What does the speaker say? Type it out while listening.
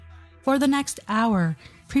For the next hour,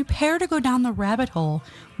 prepare to go down the rabbit hole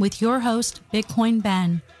with your host, Bitcoin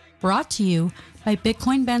Ben, brought to you by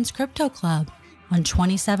Bitcoin Ben's Crypto Club on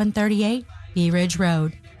 2738 Bee Ridge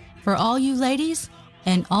Road. For all you ladies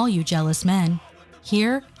and all you jealous men,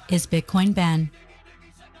 here is Bitcoin Ben.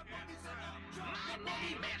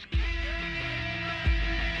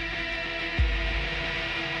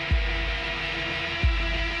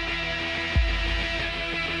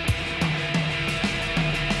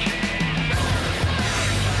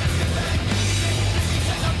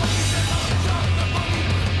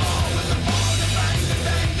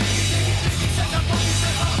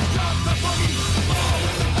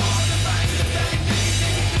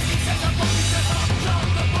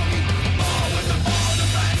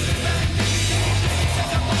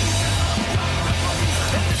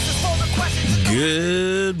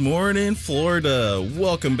 Good morning, Florida.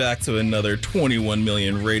 Welcome back to another 21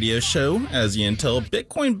 Million radio show. As you can tell,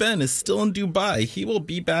 Bitcoin Ben is still in Dubai. He will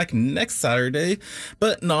be back next Saturday,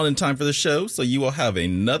 but not in time for the show, so you will have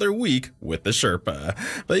another week with the Sherpa.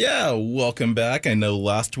 But yeah, welcome back. I know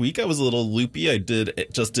last week I was a little loopy. I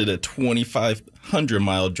just did a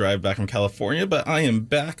 2,500-mile drive back from California, but I am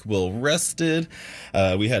back, well rested.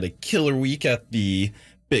 We had a killer week at the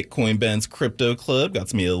Bitcoin Ben's Crypto Club. Got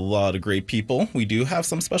to meet a lot of great people. We do have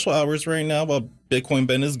some special hours right now while Bitcoin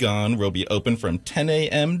Ben is gone. We'll be open from 10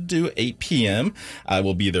 a.m. to 8 p.m. I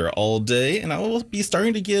will be there all day, and I will be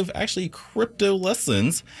starting to give actually crypto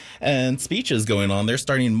lessons and speeches going on there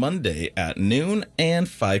starting Monday at noon and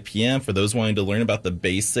 5 p.m. for those wanting to learn about the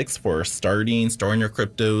basics for storing your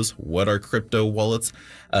cryptos, what are crypto wallets,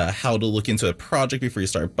 how to look into a project before you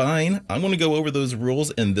start buying. I'm going to go over those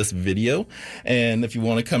rules in this video, and if you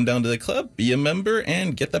want to come down to the club, be a member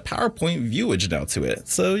and get the PowerPoint viewage now to it.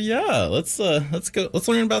 So yeah, let's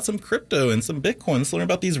learn about some crypto and some Bitcoin. Let's learn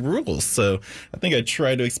about these rules. So I think I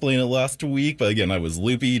tried to explain it last week, but again, I was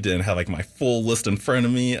loopy, didn't have like my full list in front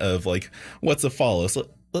of me of like what to follow. So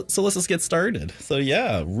let's just get started. So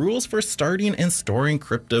yeah, rules for starting and storing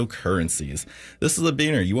cryptocurrencies. This is a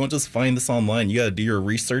beginner. You won't just find this online. You got to do your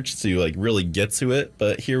research to like really get to it.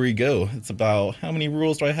 But here we go. It's about, how many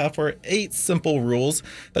rules do I have for it? 8 simple rules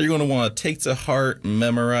that you're going to want to take to heart,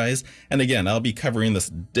 memorize. And again, I'll be covering this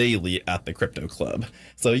daily at the Crypto Club.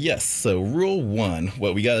 So yes, so rule 1,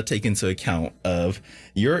 what we got to take into account of,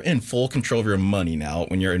 you're in full control of your money now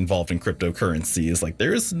when you're involved in cryptocurrencies. Like,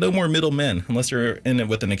 there's no more middlemen unless you're in it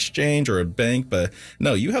with an exchange or a bank, but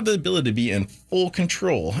no, you have the ability to be in full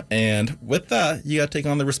control. And with that, you got to take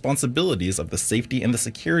on the responsibilities of the safety and the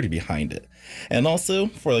security behind it. And also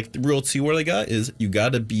for like rule 2, what I got is, you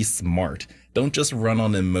got to be smart. Don't just run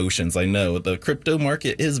on emotions. I know the crypto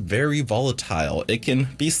market is very volatile. It can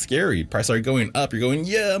be scary. Prices are going up. You're going,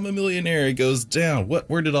 yeah, I'm a millionaire. It goes down.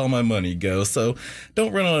 Where did all my money go? So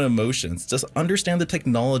don't run on emotions. Just understand the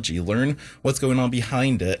technology. Learn what's going on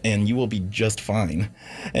behind it, and you will be just fine.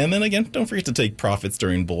 And then again, don't forget to take profits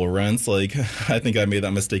during bull runs. Like, I think I made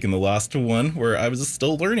that mistake in the last one where I was just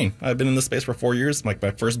still learning. I've been in this space for 4 years. Like,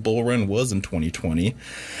 my first bull run was in 2020.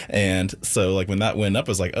 And so like when that went up,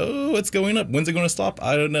 I was like, oh, it's going up. When's it going to stop?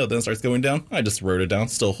 I don't know. Then it starts going down. I just wrote it down,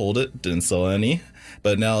 still hold it, didn't sell any.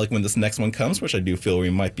 But now, like when this next one comes, which I do feel we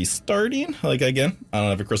might be starting, like again, I don't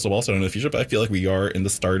have a crystal ball, so I don't know the future, but I feel like we are in the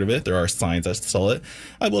start of it. There are signs that sell it.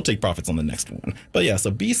 I will take profits on the next one. But yeah, so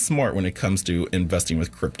be smart when it comes to investing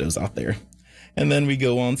with cryptos out there. And then we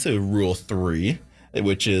go on to rule 3,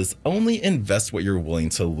 which is only invest what you're willing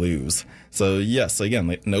to lose. So yes, again,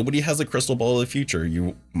 like nobody has a crystal ball of the future.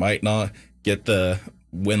 You might not get the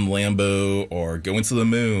win Lambo or go into the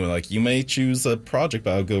moon. Like, you may choose a project,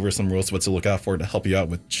 but I'll go over some rules what to look out for to help you out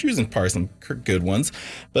with choosing probably some good ones.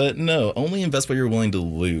 But no, only invest what you're willing to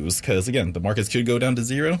lose, because again, the markets could go down to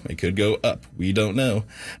zero, it could go up, we don't know.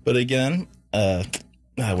 But again,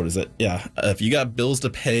 what is it? Yeah, if you got bills to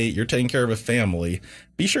pay, you're taking care of a family,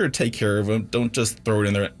 be sure to take care of them. Don't just throw it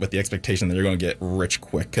in there with the expectation that you're going to get rich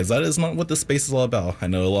quick, because that is not what this space is all about. I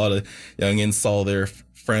know a lot of youngins saw their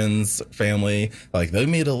friends, family, like they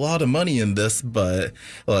made a lot of money in this, but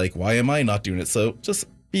like, why am I not doing it? So just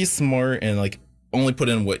be smart and like only put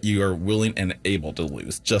in what you are willing and able to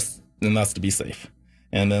lose, and that's to be safe.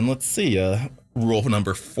 And then let's see, rule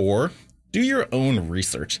number 4, do your own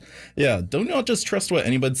research. Yeah, don't not just trust what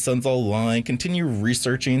anybody sends online. Continue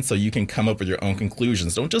researching so you can come up with your own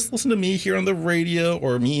conclusions. Don't just listen to me here on the radio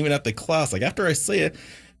or me even at the class. Like, after I say it,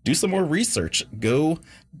 do some more research. Go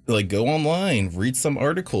online, read some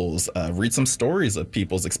articles, read some stories of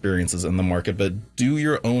people's experiences in the market, but do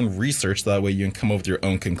your own research. That way you can come up with your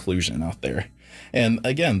own conclusion out there. And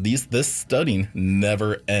again, this studying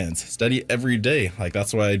never ends. Study every day. Like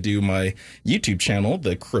that's why I do my YouTube channel,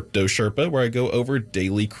 the Crypto Sherpa, where I go over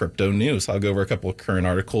daily crypto news. I'll go over a couple of current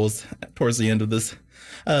articles towards the end of the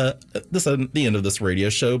end of this radio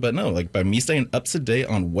show. But no, like by me staying up to date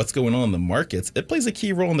on what's going on in the markets, it plays a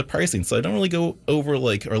key role in the pricing. So I don't really go over or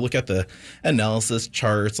look at the analysis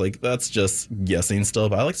charts. Like that's just guessing still.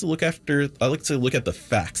 But I like to look at the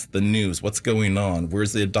facts, the news, what's going on,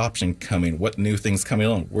 where's the adoption coming, what new things coming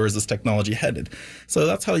on, where's this technology headed. So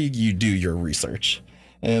that's how you do your research.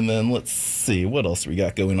 And then let's see what else we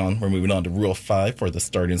got going on. We're moving on to Rule 5 for the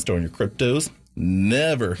starting and storing your cryptos.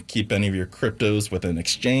 Never keep any of your cryptos with an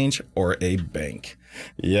exchange or a bank.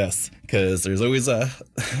 Yes, because there's always a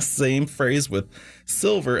same phrase with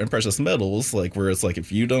silver and precious metals, like where it's like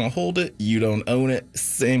if you don't hold it, you don't own it.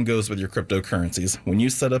 Same goes with your cryptocurrencies. When you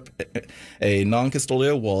set up a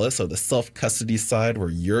non-custodial wallet, so the self-custody side where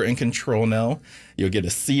you're in control now, you'll get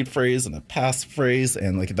a seed phrase and a pass phrase,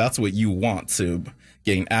 and like that's what you want to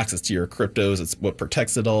gain access to your cryptos. It's what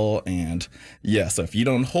protects it all. And yeah, so if you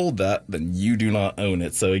don't hold that, then you do not own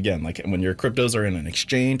it. So again, like when your cryptos are in an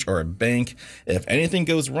exchange or a bank, if anything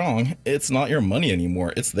goes wrong, it's not your money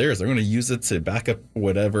anymore. It's theirs. They're going to use it to back up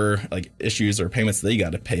whatever like issues or payments they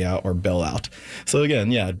got to pay out or bail out. So again,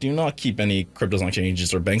 yeah, do not keep any cryptos on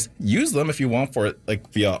exchanges or banks. Use them if you want for it,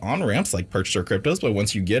 like via on-ramps, like purchase your cryptos. But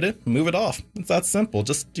once you get it, move it off. It's that simple.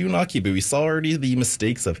 Just do not keep it. We saw already the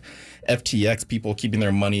mistakes of FTX, people keeping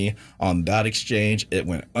their money on that exchange. It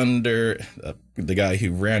went under. The guy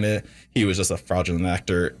who ran it, he was just a fraudulent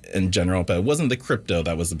actor in general, but it wasn't the crypto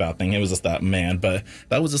that was the bad thing. It was just that man. But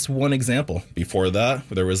that was just one example. Before that,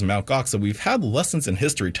 there was Mt. Gox. So we've had lessons in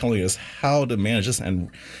history telling us how to manage this and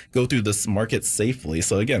go through this market safely.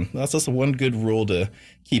 So again, that's just one good rule to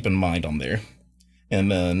keep in mind on there. And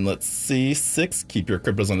then let's see, 6, keep your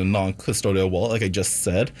cryptos on a non-custodial wallet, like I just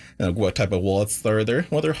said. And what type of wallets are there?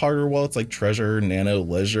 Well, they're hardware wallets like Treasure, Nano,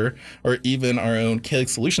 Ledger, or even our own KX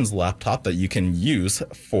Solutions laptop that you can use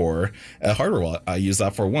for a hardware wallet. I use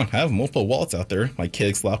that for one. I have multiple wallets out there. My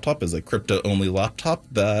KX laptop is a crypto-only laptop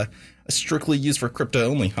that strictly used for crypto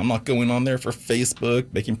only. I'm not going on there for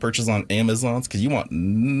Facebook, making purchases on Amazon's, because you want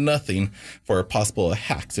nothing for a possible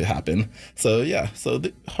hack to happen. So yeah, so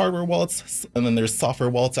the hardware wallets, and then there's software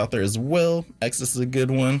wallets out there as well. Exodus is a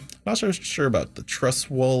good one. Not sure about the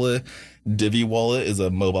Trust Wallet. Divi Wallet is a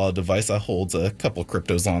mobile device that holds a couple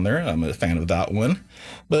cryptos on there. I'm a fan of that one.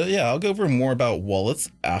 But yeah, I'll go over more about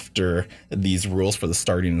wallets after these rules for the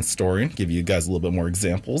starting and storing, give you guys a little bit more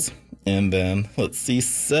examples. And then let's see,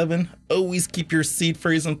 7, always keep your seed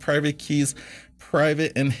phrase and private keys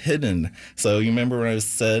private and hidden. So you remember when I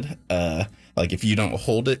said, like if you don't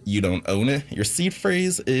hold it, you don't own it. Your seed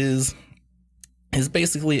phrase is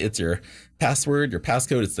basically, it's your password, your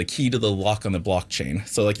passcode. It's the key to the lock on the blockchain.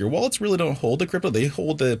 So like your wallets really don't hold the crypto. They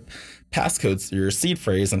hold the passcodes, your seed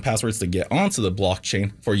phrase and passwords to get onto the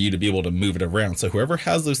blockchain for you to be able to move it around. So whoever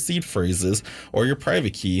has those seed phrases or your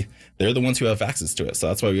private key, they're the ones who have access to it. So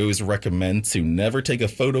that's why we always recommend to never take a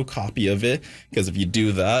photocopy of it, because if you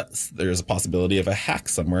do that, there's a possibility of a hack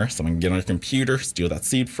somewhere. Someone can get on your computer, steal that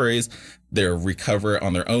seed phrase, they'll recover it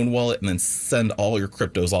on their own wallet, and then send all your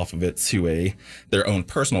cryptos off of it to their own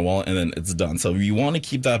personal wallet, and then it's done. So you want to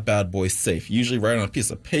keep that bad boy safe. Usually write on a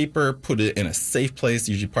piece of paper, put it in a safe place,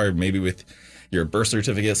 usually probably maybe with your birth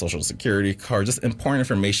certificate, social security card, just important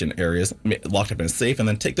information areas locked up in a safe, and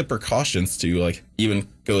then take the precautions to like even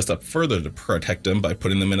go a step further to protect them by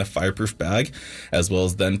putting them in a fireproof bag, as well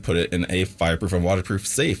as then put it in a fireproof and waterproof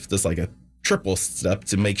safe, just like a triple step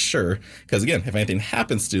to make sure, because again, if anything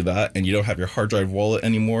happens to that and you don't have your hard drive wallet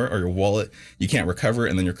anymore, or your wallet, you can't recover it,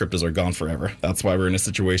 and then your cryptos are gone forever. That's why we're in a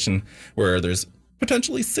situation where there's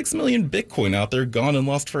potentially 6 million Bitcoin out there gone and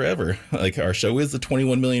lost forever. Like our show is the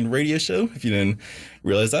 21 million radio show. If you didn't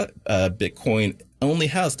realize that, Bitcoin only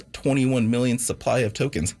has 21 million supply of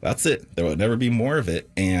tokens. That's it. There will never be more of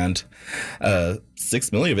it. And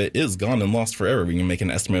 6 million of it is gone and lost forever. We can make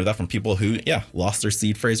an estimate of that from people who, lost their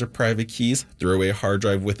seed phrase or private keys, threw away a hard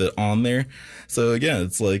drive with it on there. So again,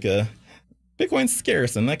 it's like Bitcoin's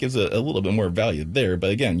scarce, and that gives it a little bit more value there.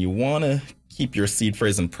 But again, you want to keep your seed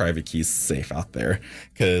phrase and private keys safe out there,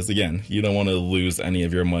 because again, you don't want to lose any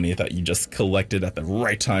of your money that you just collected at the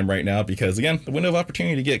right time right now, because again, the window of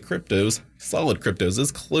opportunity to get cryptos, solid cryptos,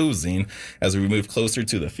 is closing as we move closer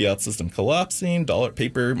to the fiat system collapsing, dollar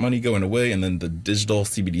paper money going away, and then the digital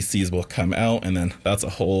CBDCs will come out, and then that's a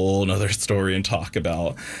whole nother story and talk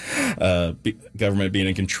about government being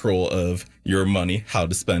in control of your money, how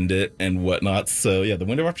to spend it and whatnot. So yeah, the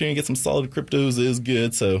window of opportunity to get some solid cryptos is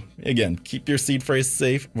good. So again, keep keep your seed phrase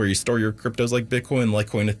safe, where you store your cryptos like Bitcoin,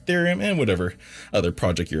 Litecoin, Ethereum, and whatever other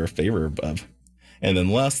project you're a favor of. And then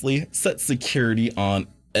lastly, set security on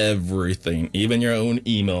everything, even your own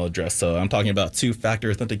email address. So I'm talking about two-factor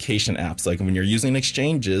authentication apps. Like when you're using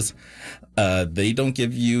exchanges, they don't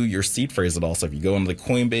give you your seed phrase at all. So if you go into the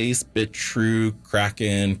Coinbase, Bitrue,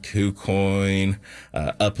 Kraken, KuCoin,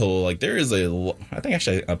 Uphold, like there is I think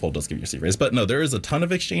actually Uphold does give you your seed phrase, but no, there is a ton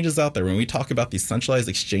of exchanges out there. When we talk about these centralized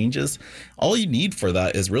exchanges, all you need for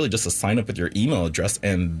that is really just to sign up with your email address,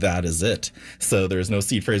 and that is it. So there's no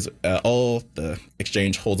seed phrase at all. The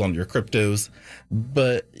exchange holds on to your cryptos.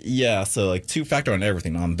 But yeah, so like two-factor on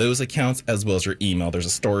everything on those accounts as well as your email. There's a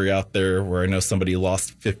story out there where I know somebody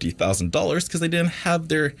lost $50,000 because they didn't have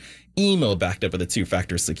their email backed up with a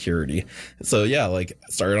two-factor security. So yeah, like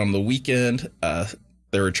started on the weekend.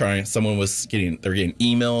 Someone was getting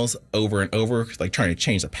emails over and over, like trying to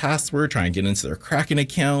change the password, trying to get into their Kraken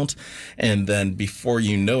account. And then before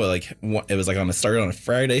you know it, like it was like started on a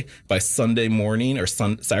Friday. By Sunday morning or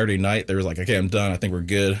Saturday night, they were like, okay, I'm done. I think we're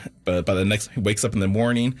good. But by the next, he wakes up in the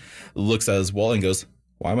morning, looks at his wallet and goes,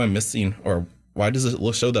 why am I missing, or why does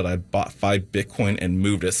it show that I bought 5 Bitcoin and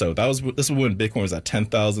moved it? So this was when Bitcoin was at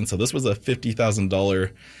 10,000. So this was a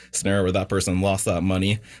 $50,000 scenario where that person lost that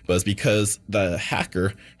money. But it's because the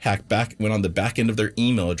hacker went on the back end of their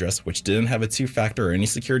email address, which didn't have a two-factor or any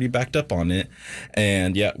security backed up on it.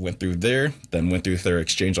 And yeah, went through there, then went through their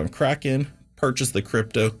exchange on Kraken, purchased the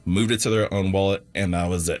crypto, moved it to their own wallet, and that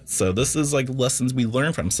was it. So this is like lessons we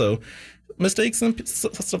learn from. So mistakes and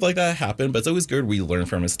stuff like that happen, but it's always good we learn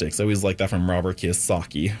from mistakes. I always like that from Robert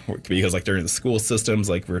Kiyosaki, because like during the school systems,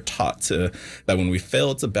 like we're taught that when we fail,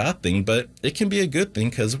 it's a bad thing, but it can be a good thing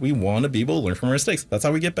because we want to be able to learn from our mistakes. That's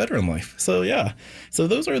how we get better in life. So yeah, so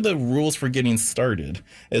those are the rules for getting started.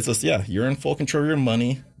 It's just, yeah, you're in full control of your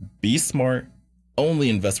money. Be smart. Only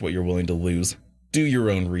invest what you're willing to lose. Do your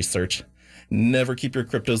own research. Never keep your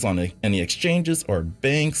cryptos on any exchanges or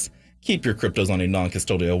banks. Keep your cryptos on a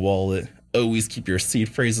non-custodial wallet. Always keep your seed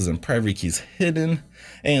phrases and private keys hidden,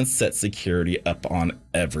 and set security up on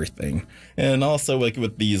everything. And also, like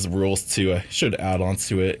with these rules too, I should add on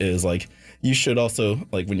to it is like, you should also,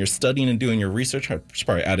 like when you're studying and doing your research, I should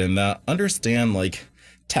probably add in that, understand like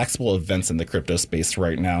taxable events in the crypto space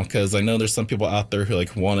right now, because I know there's some people out there who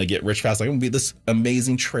like want to get rich fast, like I'm gonna be this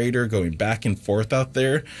amazing trader going back and forth out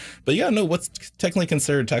there, but you gotta know what's technically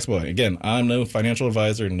considered taxable. Again, I'm no financial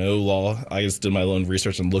advisor, no law. I just did my own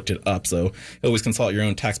research and looked it up, so always consult your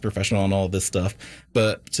own tax professional on all this stuff.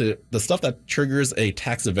 But the stuff that triggers a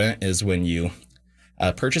tax event is when you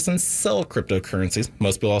purchase and sell cryptocurrencies.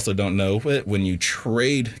 Most people also don't know it. When you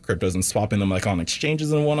trade cryptos and swapping them like on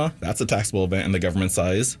exchanges and whatnot, that's a taxable event in the government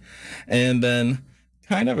size. And then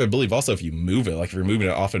kind of, I believe also if you move it, like if you're moving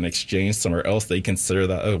it off an exchange somewhere else, they consider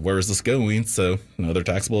that, oh, where is this going? So another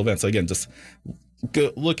taxable event. So again, just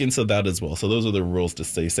go look into that as well. So those are the rules to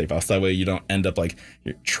stay safe. So that way you don't end up like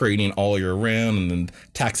you're trading all year round and then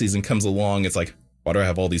tax season comes along. It's like, why do I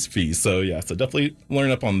have all these fees? So yeah, so definitely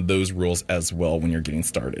learn up on those rules as well when you're getting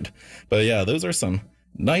started. But yeah, those are some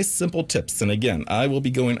nice, simple tips. And again, I will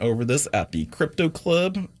be going over this at the Crypto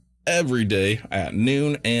Club every day at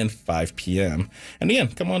noon and 5 p.m. And again,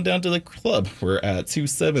 come on down to the club. We're at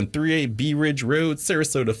 2738 Bee Ridge Road,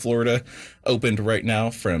 Sarasota, Florida. Opened right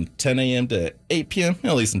now from 10 a.m. to 8 p.m.,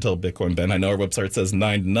 at least until Bitcoin Ben. I know our website says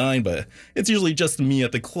 9 to 9, but it's usually just me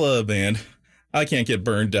at the club, and I can't get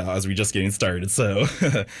burned out as we just getting started, so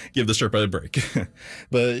give the Sherpa a break.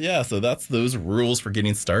 But yeah, so that's those rules for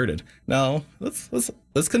getting started. Now let's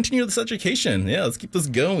continue this education. Yeah, let's keep this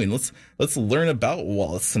going. Let's learn about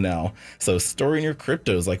wallets now. So storing your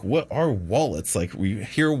cryptos, like what are wallets? Like we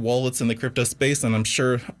hear wallets in the crypto space, and I'm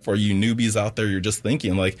sure for you newbies out there, you're just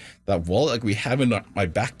thinking like that wallet like we have in my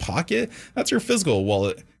back pocket, that's your physical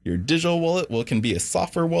wallet. Your digital wallet, well, it can be a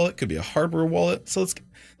software wallet, could be a hardware wallet. So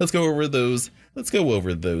let's go over those. Let's go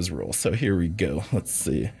over those rules. So here we go. Let's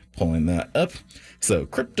see, pulling that up. So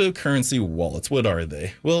cryptocurrency wallets, what are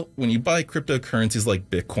they? Well, when you buy cryptocurrencies like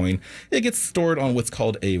Bitcoin, it gets stored on what's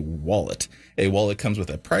called a wallet. A wallet comes with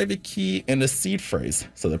a private key and a seed phrase.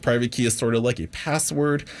 So the private key is sort of like a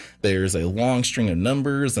password. There's a long string of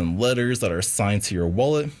numbers and letters that are assigned to your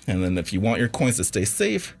wallet. And then if you want your coins to stay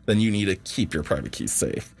safe, then you need to keep your private key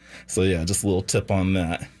safe. So yeah, just a little tip on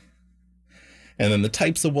that. And then the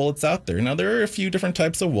types of wallets out there. Now, there are a few different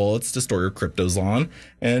types of wallets to store your cryptos on.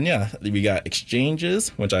 And yeah, we got exchanges,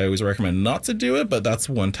 which I always recommend not to do it, but that's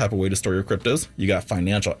one type of way to store your cryptos. You got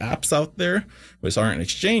financial apps out there, which aren't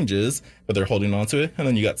exchanges, but they're holding on to it. And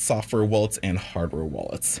then you got software wallets and hardware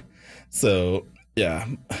wallets. So Yeah,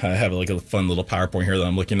 I have like a fun little PowerPoint here that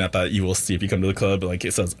I'm looking at that you will see if you come to the club. Like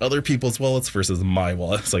it says other people's wallets versus my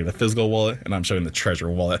wallet. It's like the physical wallet, and I'm showing the treasure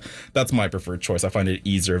wallet. That's my preferred choice. I find it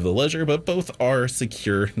easier of the ledger, but both are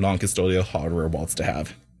secure, non-custodial hardware wallets to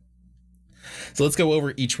have. So let's go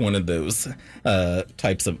over each one of those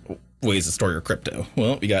types of ways to store your crypto.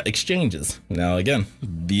 Well, we got exchanges. Now, again,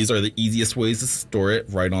 these are the easiest ways to store it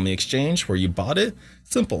right on the exchange where you bought it.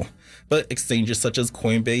 Simple. But exchanges such as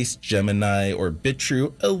Coinbase, Gemini, or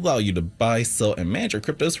Bitrue allow you to buy, sell, and manage your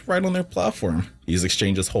cryptos right on their platform. These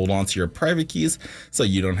exchanges hold on to your private keys so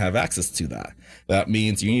you don't have access to that. That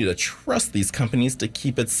means you need to trust these companies to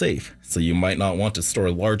keep it safe. So you might not want to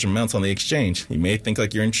store large amounts on the exchange. You may think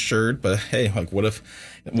like you're insured, but hey, like what if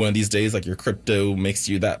one of these days like your crypto makes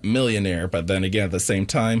you that millionaire, but then again at the same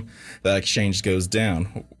time that exchange goes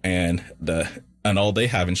down and all they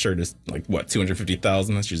have insured is like what,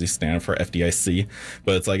 250,000. That's usually standard for FDIC.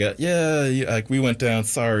 But it's like, like we went down.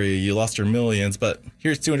 Sorry, you lost your millions, but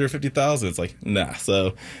here's 250,000. It's like, nah.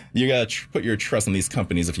 So you gotta put your trust in these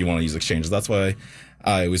companies if you want to use exchanges. That's why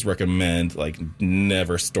I always recommend like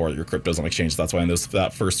never store your cryptos on exchanges. That's why in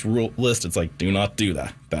that first rule list, it's like do not do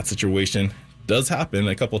that. That situation does happen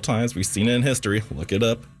a couple times. We've seen it in history. Look it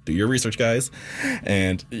up. Do your research, guys.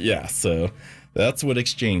 And yeah, so that's what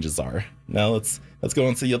exchanges are. Now let's go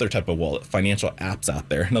on to the other type of wallet, financial apps out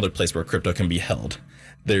there, another place where crypto can be held.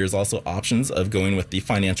 There's also options of going with the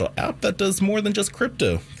financial app that does more than just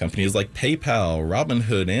crypto. Companies like PayPal,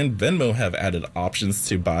 Robinhood, and Venmo have added options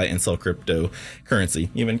to buy and sell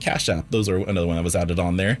cryptocurrency. Even Cash App, those are another one that was added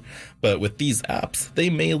on there. But with these apps, they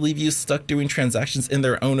may leave you stuck doing transactions in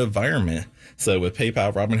their own environment. So with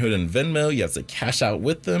PayPal, Robinhood, and Venmo, you have to cash out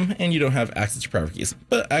with them and you don't have access to private keys.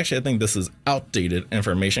 But actually, I think this is outdated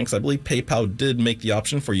information because I believe PayPal did make the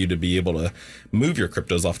option for you to be able to move your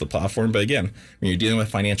cryptos off the platform. But again, when you're dealing with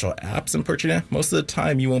financial apps and purchasing it, most of the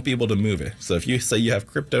time you won't be able to move it. So if you say you have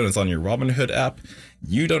crypto and it's on your Robinhood app,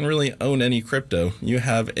 you don't really own any crypto. You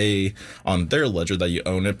have on their ledger that you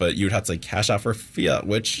own it, but you'd have to cash out for fiat,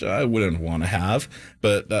 which I wouldn't want to have.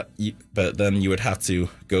 But then you would have to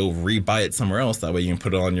go rebuy it somewhere else. That way you can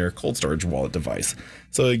put it on your cold storage wallet device.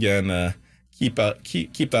 So again, keep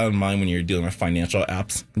that in mind when you're dealing with financial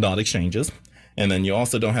apps, not exchanges. And then you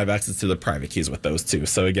also don't have access to the private keys with those too.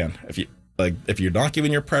 So again, if you're not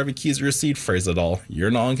giving your private keys or your seed phrase at all, you're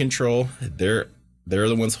not in control. They're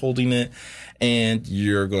the ones holding it, and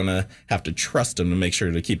you're going to have to trust them to make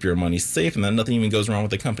sure to keep your money safe and that nothing even goes wrong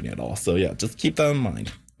with the company at all. So yeah, just keep that in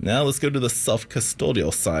mind. Now let's go to the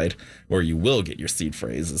self-custodial side where you will get your seed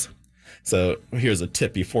phrases. So here's a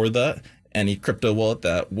tip before that. Any crypto wallet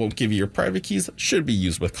that won't give you your private keys should be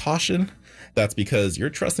used with caution. That's because you're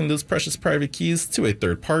trusting those precious private keys to a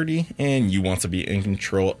third party and you want to be in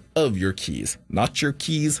control of your keys, not your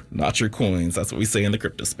coins. That's what we say in the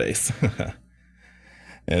crypto space.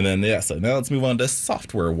 And then, so now let's move on to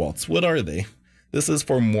software wallets. What are they? This is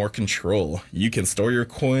for more control. You can store your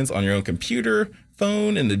coins on your own computer,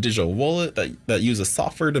 phone, and a digital wallet that uses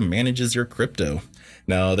software to manage your crypto.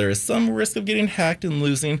 Now, there is some risk of getting hacked and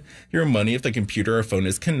losing your money if the computer or phone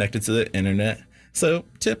is connected to the internet. So,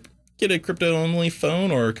 tip, get a crypto-only phone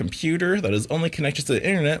or computer that is only connected to the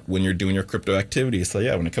internet when you're doing your crypto activity. So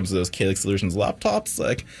yeah, when it comes to those Calyx Solutions laptops,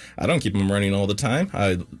 like I don't keep them running all the time.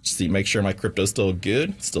 I make sure my crypto is still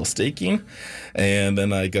good, still staking. And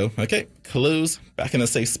then I go, okay, close, back in a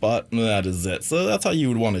safe spot, and that is it. So that's how you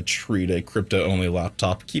would want to treat a crypto-only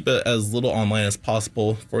laptop. Keep it as little online as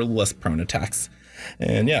possible for less prone attacks.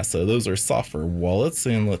 And yeah, so those are software wallets.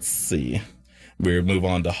 And let's see. We move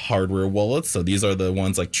on to hardware wallets. So these are the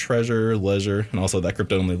ones like Treasure, Ledger, and also that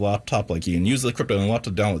crypto-only laptop. Like you can use the crypto-only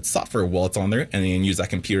laptop, download software wallets on there, and you can use that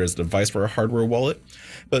computer as a device for a hardware wallet.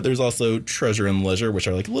 But there's also Treasure and Ledger, which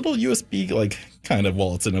are like little USB like kind of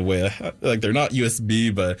wallets in a way. Like they're not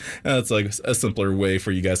USB, but it's like a simpler way for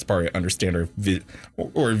you guys to probably understand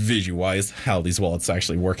or visualize how these wallets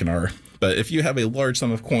actually work and are. But if you have a large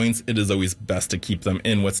sum of coins, it is always best to keep them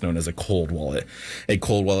in what's known as a cold wallet. A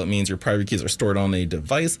cold wallet means your private keys are stored on a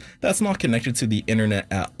device that's not connected to the internet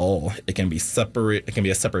at all. It can be a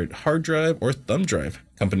separate hard drive or thumb drive.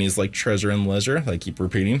 Companies like Treasure and Ledger, I keep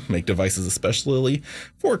repeating, make devices especially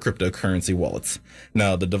for cryptocurrency wallets.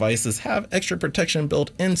 Now, the devices have extra protection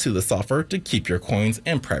built into the software to keep your coins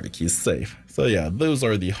and private keys safe. So yeah, those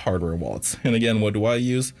are the hardware wallets. And again, what do I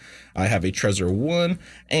use? I have a Trezor 1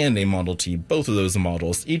 and a Model T, both of those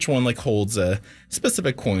models. Each one like holds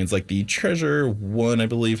specific coins, like the Trezor 1, I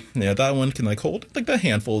believe. Yeah, that one can like hold like a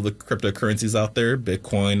handful of the cryptocurrencies out there.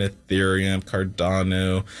 Bitcoin, Ethereum,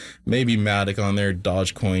 Cardano, maybe Matic on there,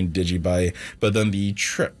 Dogecoin, Digibyte. But then the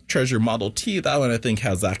Trezor Model T, that one I think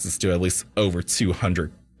has access to at least over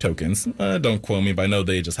 200 tokens. Don't quote me, but I know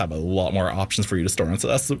they just have a lot more options for you to store on. So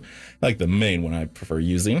that's like the main one I prefer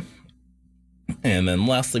using. And then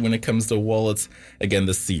lastly, when it comes to wallets, again,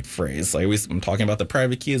 the seed phrase. I'm talking about the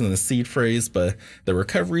private keys and the seed phrase, but the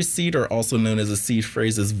recovery seed, or also known as a seed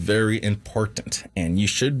phrase, is very important. And it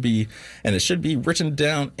should be written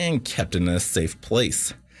down and kept in a safe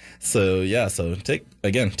place. So yeah,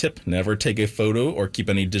 tip, never take a photo or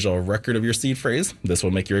keep any digital record of your seed phrase. This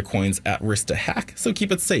will make your coins at risk to hack, so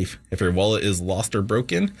keep it safe. If your wallet is lost or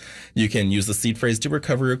broken, you can use the seed phrase to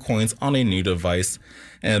recover your coins on a new device.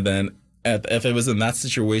 And then if it was in that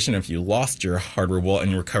situation, if you lost your hardware wallet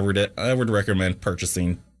and you recovered it, I would recommend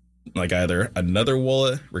purchasing like either another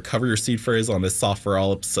wallet, recover your seed phrase on this software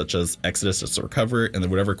wallet such as Exodus, just to recover it, and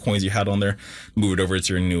then whatever coins you had on there, move it over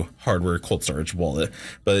to your new hardware cold storage wallet.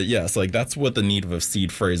 But yeah, so like that's what the need of a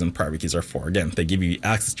seed phrase and private keys are for. Again, they give you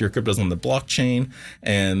access to your cryptos on the blockchain,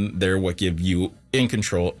 and they're what give you in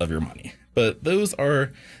control of your money. But that's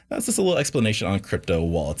just a little explanation on crypto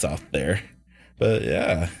wallets out there. But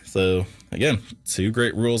yeah, so again, 2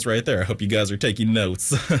 great rules right there. I hope you guys are taking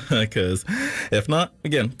notes, because if not,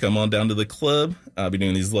 again, come on down to the club. I'll be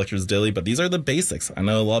doing these lectures daily, but these are the basics. I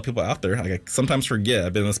know a lot of people out there, I sometimes forget.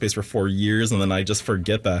 I've been in this space for 4 years, and then I just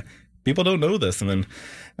forget that people don't know this. And then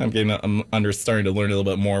I'm starting to learn a little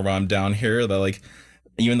bit more while I'm down here, that like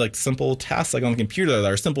even like simple tasks like on the computer that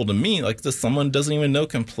are simple to me, like just someone doesn't even know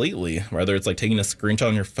completely, whether it's like taking a screenshot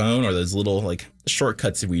on your phone or those little like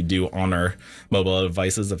shortcuts we do on our mobile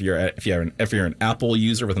devices. If you're an Apple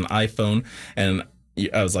user with an iPhone, and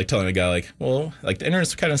I was like telling a guy like, well, like the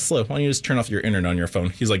internet's kind of slow. Why don't you just turn off your internet on your phone?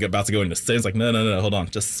 He's like about to go into settings. Like, no, hold on.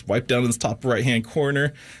 Just swipe down in this top right hand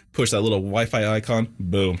corner, push that little Wi-Fi icon,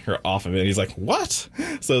 boom, you're off of it. And he's like, what?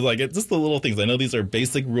 So like it's just the little things. I know these are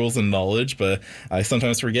basic rules and knowledge, but I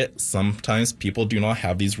sometimes forget. Sometimes people do not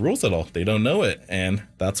have these rules at all. They don't know it. And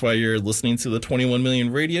that's why you're listening to the 21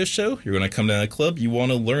 Million Radio Show. You're going to come to a club. You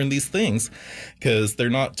want to learn these things because they're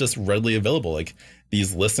not just readily available. Like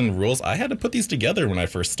these lists and rules, I had to put these together when I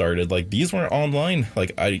first started. Like these weren't online.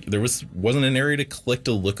 Like there wasn't an area to click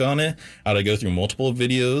to look on it. I had to go through multiple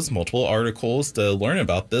videos, multiple articles to learn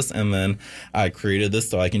about this, and then I created this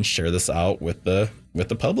so I can share this out with the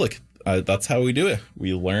public. That's how we do it.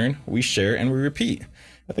 We learn, we share, and we repeat.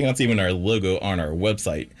 I think that's even our logo on our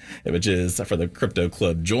website, which is for the Crypto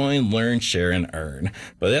Club. Join, learn, share, and earn.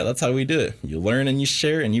 But yeah, that's how we do it. You learn and you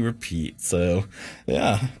share and you repeat. So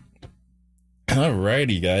yeah.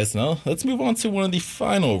 Alrighty, guys. Now let's move on to one of the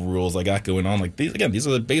final rules I got going on. Like these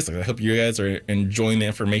are the basics. I hope you guys are enjoying the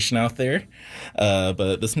information out there.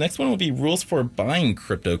 But this next one will be rules for buying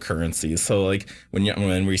cryptocurrencies. So like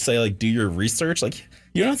when we say like do your research, like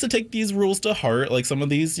you don't have to take these rules to heart. Like some of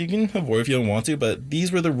these you can avoid if you don't want to, but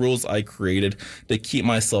these were the rules I created to keep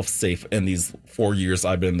myself safe in these 4 years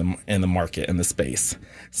I've been in the market, in the space.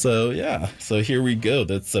 So yeah, so here we go.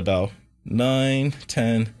 That's about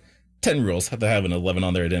 10 rules. I have an 11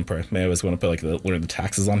 on there. I didn't put. Maybe I was going to put like learn the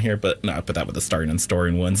taxes on here, but no, I put that with the starting and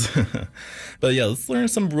storing ones. But yeah, let's learn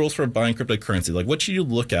some rules for buying cryptocurrency. Like what should you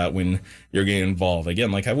look at when you're getting involved?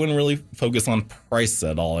 Again, like I wouldn't really focus on price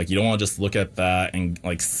at all. Like you don't want to just look at that and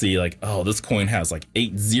like see like, oh, this coin has like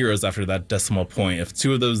 8 zeros after that decimal point. If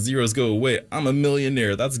 2 of those zeros go away, I'm a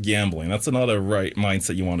millionaire. That's gambling. That's not a right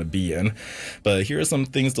mindset you want to be in. But here are some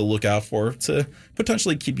things to look out for to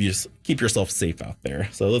potentially keep yourself safe out there.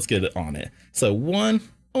 So let's get on it. So 1,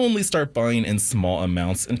 only start buying in small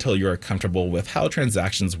amounts until you are comfortable with how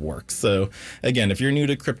transactions work. So again, if you're new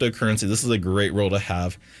to cryptocurrency, this is a great rule to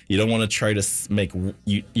have. You don't want to try to make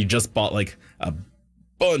you just bought like a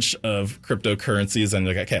bunch of cryptocurrencies and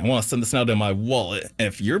like, okay, I want to send this now to my wallet.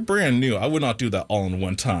 If you're brand new, I would not do that all in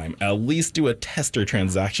one time. At least do a tester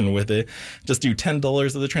transaction with it. Just do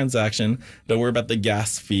 $10 of the transaction. Don't worry about the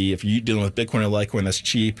gas fee. If you're dealing with Bitcoin or Litecoin, that's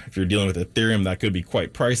cheap. If you're dealing with Ethereum, that could be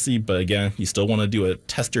quite pricey. But again, you still want to do a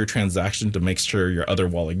tester transaction to make sure your other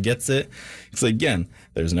wallet gets it. Because again,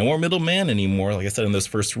 there's no more middleman anymore, like I said in those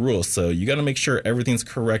first rules. So you got to make sure everything's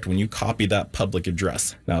correct when you copy that public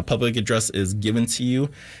address. Now, a public address is given to you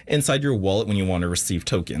inside your wallet when you want to receive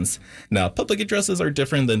tokens. Now, public addresses are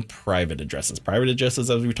different than private addresses. Private addresses,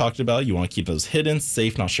 as we talked about, you want to keep those hidden,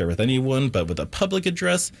 safe, not share with anyone. But with a public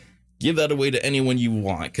address, give that away to anyone you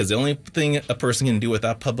want, because the only thing a person can do with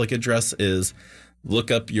that public address is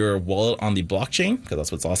look up your wallet on the blockchain, because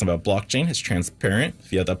that's what's awesome about blockchain. It's transparent.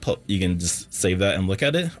 If you have that, you can just save that and look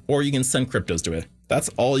at it, or you can send cryptos to it. That's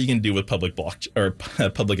all you can do with public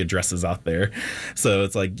public addresses out there. So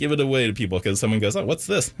it's like, give it away to people, because someone goes, oh, what's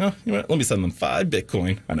this? Oh, you know what? Let me send them 5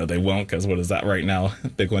 Bitcoin. I know they won't, because what is that right now?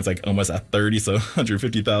 Bitcoin's like almost at 30, so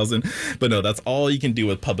 150,000. But no, that's all you can do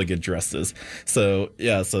with public addresses. So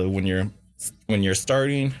yeah, so when you're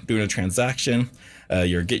starting doing a transaction,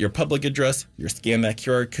 you get your public address, you scan that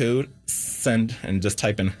QR code, send, and just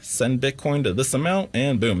type in send Bitcoin to this amount,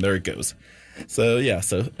 and boom, there it goes. So yeah,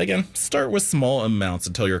 so again, start with small amounts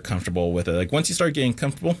until you're comfortable with it. Like once you start getting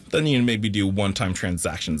comfortable, then you can maybe do one-time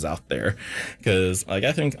transactions out there. Because like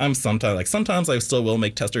I think sometimes I still will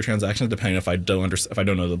make tester transactions depending if I don't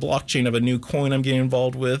know the blockchain of a new coin I'm getting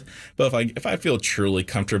involved with. But if I feel truly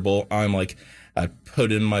comfortable, I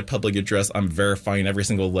put in my public address. I'm verifying every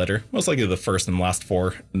single letter, most likely the first and last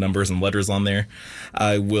 4 numbers and letters on there.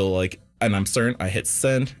 I will and I'm certain I hit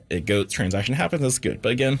send, it goes, transaction happens, that's good.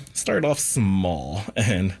 But again, start off small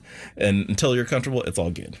and until you're comfortable, it's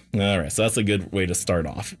all good. All right, so that's a good way to start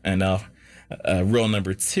off. And now, rule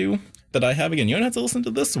number 2 that I have, again, you don't have to listen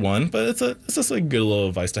to this one, but it's just a good little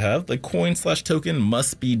advice to have. The coin/token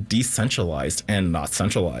must be decentralized and not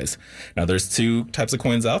centralized. Now, there's 2 types of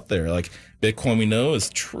coins out there. Like Bitcoin, we know, is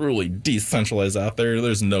truly decentralized out there.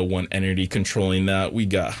 There's no one entity controlling that. We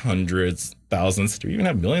got hundreds, thousands. Do we even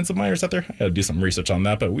have millions of miners out there? I gotta do some research on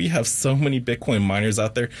that, but we have so many Bitcoin miners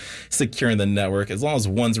out there securing the network. As long as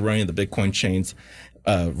one's running the Bitcoin chains,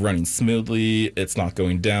 running smoothly, it's not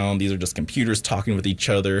going down. These are just computers talking with each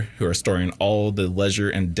other who are storing all the ledger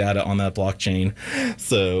and data on that blockchain.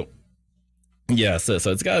 So yeah, so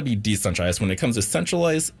it's got to be decentralized. When it comes to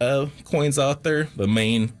centralized coins out there, the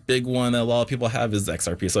main big one that a lot of people have is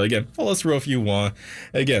XRP. So again, follow this rule if you want.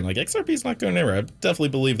 Again, like XRP is not going anywhere. I definitely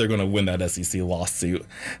believe they're going to win that SEC lawsuit.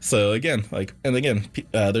 So again,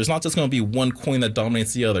 there's not just going to be one coin that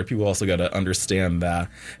dominates the other. People also got to understand that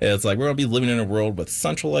it's like we're going to be living in a world with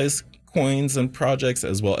centralized coins and projects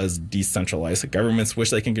as well as decentralized. Governments wish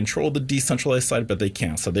they can control the decentralized side, but they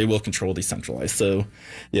can't, so they will control decentralized. So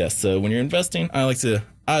yeah, so when you're investing, I like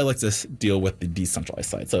to deal with the decentralized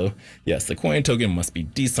side. So yes, the coin token must be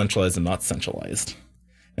decentralized and not centralized.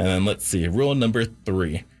 And then let's see, rule number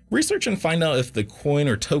 3. Research and find out if the coin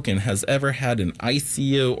or token has ever had an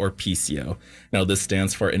ICO or PCO. Now this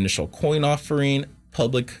stands for initial coin offering,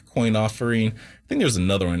 public coin offering. I think there's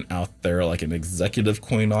another one out there, like an executive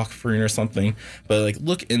coin offering or something, but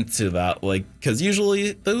look into that, because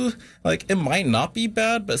usually though, it might not be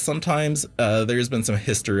bad, but sometimes there's been some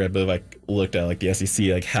history. I believe looked at the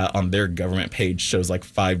SEC on their government page shows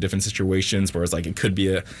 5 different situations where it's it could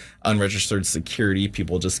be a unregistered security,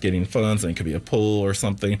 people just getting funds, and it could be a pull or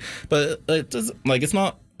something, but it does it's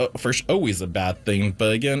not always a bad thing,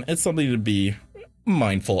 but again, it's something to be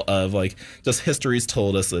mindful of. Just history's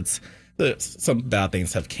told us some bad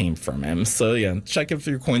things have came from him. So yeah, check if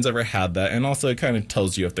your coin's ever had that, and also it kind of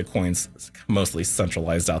tells you if the coin's mostly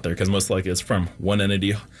centralized out there, because most likely it's from one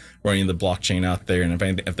entity running the blockchain out there, and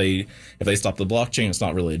if they stop the blockchain, it's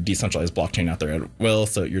not really a decentralized blockchain out there as well,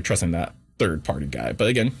 so you're trusting that third party guy.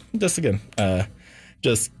 But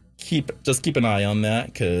just keep an eye on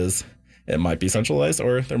that, because it might be centralized,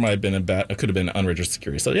 or there might have been it could have been unregistered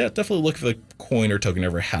security. So yeah, definitely look if the coin or token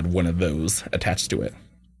ever had one of those attached to it.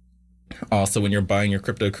 Also, when you're buying your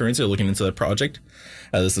cryptocurrency or looking into the project,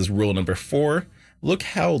 this is rule number 4. Look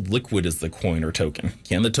how liquid is the coin or token.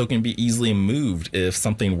 Can the token be easily moved if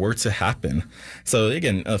something were to happen? So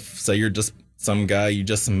again, say you're just some guy you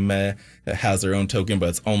just met that has their own token, but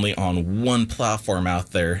it's only on one platform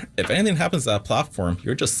out there. If anything happens to that platform,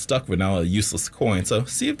 you're just stuck with now a useless coin. So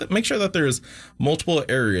make sure that there's multiple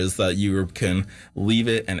areas that you can leave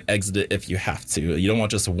it and exit it if you have to. You don't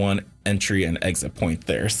want just one entry and exit point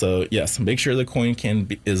there. So yes, make sure the coin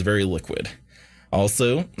is very liquid.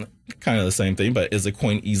 Also, kind of the same thing, but is a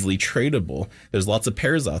coin easily tradable? There's lots of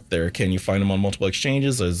pairs out there. Can you find them on multiple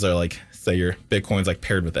exchanges? Or is there say your Bitcoin's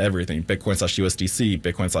paired with everything? Bitcoin/USDC,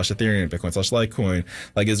 Bitcoin/Ethereum,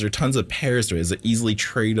 Bitcoin/Litecoin. Is there tons of pairs to it? Is it easily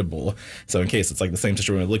tradable? So in case it's the same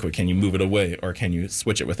situation with Liquid, can you move it away, or can you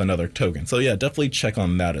switch it with another token? So yeah, definitely check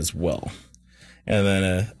on that as well. And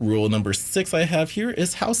then rule number 6 I have here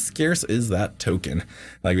is how scarce is that token?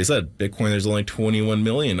 Like we said, Bitcoin, there's only 21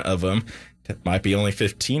 million of them. It might be only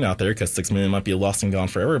 15 out there, because 6 million might be lost and gone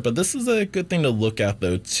forever. But this is a good thing to look at,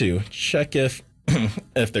 though, too. Check if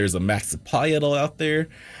if there's a max supply at all out there,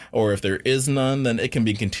 or if there is none, then it can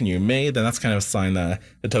be continued made. Then that's kind of a sign that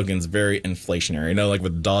the token's very inflationary. I know, like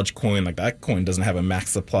with Dogecoin, like that coin doesn't have a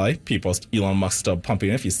max supply. Elon Musk still pumping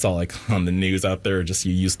it. If you saw like on the news out there, or just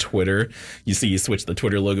you use Twitter, you see you switch the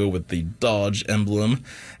Twitter logo with the Doge emblem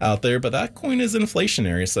out there. But that coin is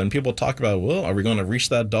inflationary. So when people talk about, well, are we going to reach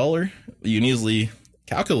that dollar? You can easily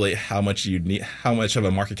calculate how much you need, how much of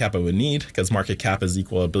a market cap it would need, because market cap is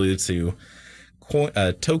equal ability to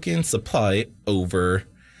token supply over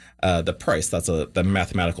the price. That's the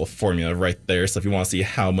mathematical formula right there. So if you want to see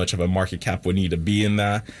how much of a market cap would need to be in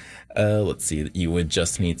that, let's see, you would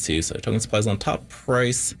just need to, so token supply is on top,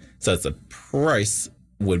 price, so it's a price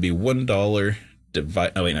would be $1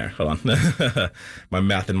 divide, oh wait, no, hold on. My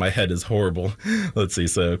math in my head is horrible. Let's see,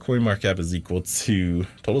 so coin market cap is equal to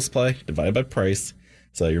total supply divided by price.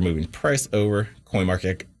 So you're moving price over, coin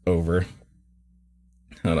market over.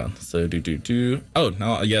 Hold on. So Oh,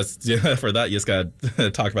 no, yes. For that, you just got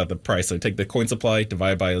to talk about the price. So take the coin supply,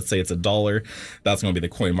 divide by, let's say it's $1. That's going to be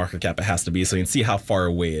the coin market cap it has to be. So you can see how far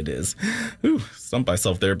away it is. Ooh, stumped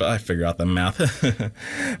myself there, but I figured out the math.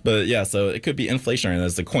 But yeah, so it could be inflationary.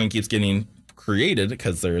 As the coin keeps getting created,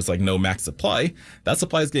 because there's like no max supply, that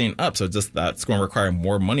supply is getting up, so just that's going to require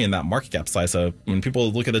more money in that market cap size. So when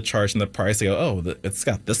people look at the chart and the price, they go, oh, it's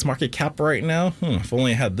got this market cap right now, if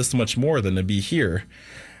only I had this much more, then it'd be here.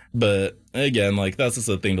 But again, like that's just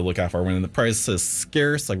a thing to look out for when the price is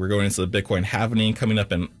scarce. Like we're going into the Bitcoin halvening coming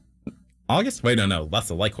up in August. Wait, no, that's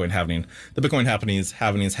the Litecoin halvening. The Bitcoin halvening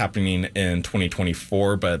is happening in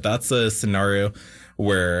 2024, but that's a scenario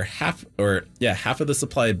where half of the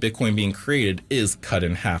supply of Bitcoin being created is cut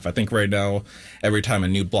in half. I think right now, every time a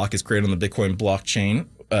new block is created on the Bitcoin blockchain,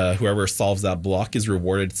 whoever solves that block is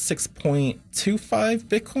rewarded 6.25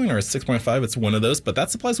 Bitcoin or 6.5. It's one of those, but that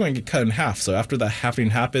supply is going to get cut in half. So after that halving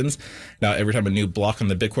happens, now every time a new block on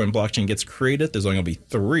the Bitcoin blockchain gets created, there's only going to be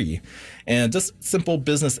 3. And just simple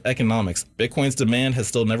business economics, Bitcoin's demand has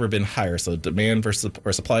still never been higher. So demand versus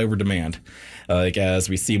or supply over demand. Like as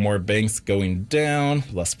we see more banks going down,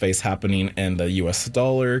 less face happening in the US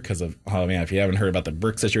dollar because of, oh man, if you haven't heard about the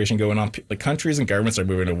BRIC situation going on, the countries and governments are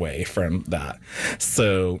moving away from that.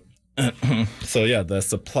 So yeah,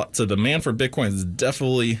 the demand for Bitcoin is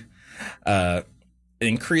definitely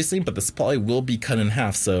increasing, but the supply will be cut in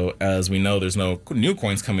half. So as we know, there's no new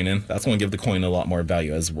coins coming in. That's going to give the coin a lot more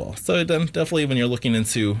value as well. So then definitely when you're looking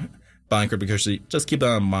into buying cryptocurrency, just keep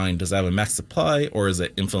that in mind. Does it have a max supply or is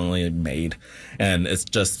it infinitely made? And it's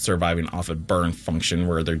just surviving off a burn function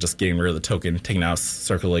where they're just getting rid of the token, taking out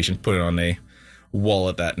circulation, putting it on a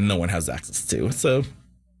wallet that no one has access to. So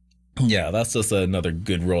yeah, that's just another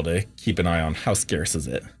good rule to keep an eye on. How scarce is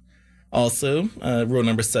it? Also, rule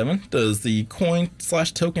number 7, does the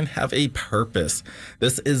coin/token have a purpose?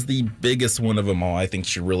 This is the biggest one of them all I think you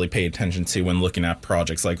should really pay attention to when looking at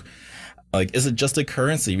projects. Like, is it just a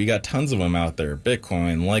currency? We got tons of them out there.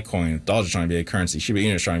 Bitcoin, Litecoin, Doge is trying to be a currency. Shiba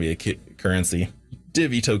Inu is trying to be a currency.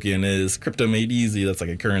 Divi token is crypto made easy. That's like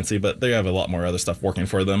a currency, but they have a lot more other stuff working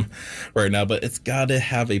for them right now. But it's got to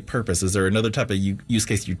have a purpose. Is there another type of use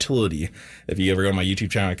case utility? If you ever go to my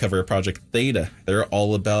YouTube channel, I cover a project Theta. They're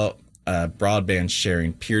all about broadband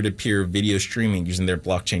sharing, peer-to-peer video streaming using their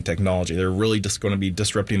blockchain technology. They're really just going to be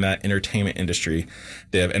disrupting that entertainment industry.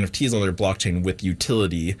 They have NFTs on their blockchain with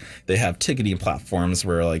utility. They have ticketing platforms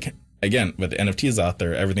where, like, again, with the NFTs out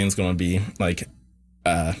there, everything's going to be like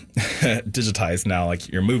digitized now,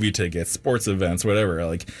 like your movie tickets, sports events, whatever.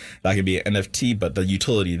 Like that could be an NFT, but the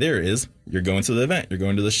utility there is you're going to the event, you're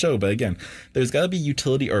going to the show. But again, there's got to be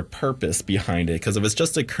utility or purpose behind it, because if it's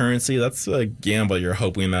just a currency, that's a gamble. You're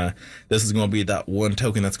hoping that this is going to be that one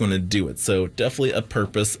token that's going to do it. So definitely a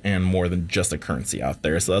purpose and more than just a currency out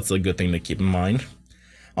there. So that's a good thing to keep in mind.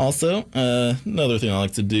 Also, another thing I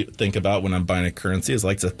like to think about when I'm buying a currency is I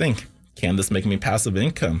like to think, can this make me passive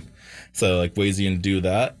income? So like ways you can do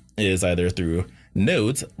that is either through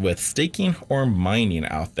nodes with staking or mining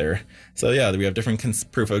out there. So yeah, we have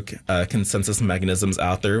different proof of consensus mechanisms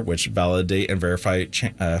out there which validate and verify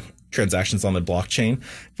transactions on the blockchain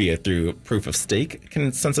via through proof of stake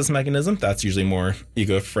consensus mechanism. That's usually more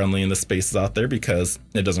eco-friendly in the spaces out there because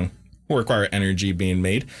it doesn't require energy being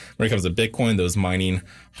made. When it comes to Bitcoin, those mining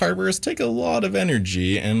harbors take a lot of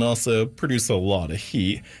energy and also produce a lot of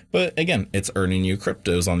heat. But again, it's earning you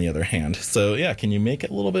cryptos on the other hand. So yeah, can you make it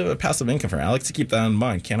a little bit of a passive income from it? I like to keep that in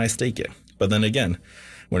mind. Can I stake it? But then again,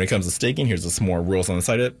 when it comes to staking, here's some more rules on the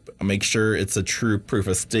side of it. Make sure it's a true proof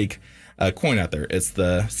of stake coin out there. It's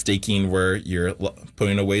the staking where you're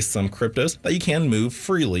putting away some cryptos that you can move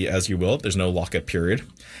freely as you will. There's no lockup period.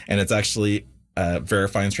 And it's actually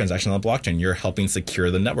verifying transaction on the blockchain. You're helping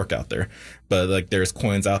secure the network out there. But like there's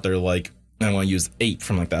coins out there like I want to use Ape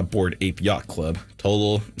from like that Bored Ape Yacht Club.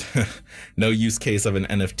 Total no use case of an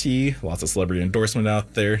NFT. Lots of celebrity endorsement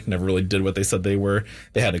out there. Never really did what they said they were.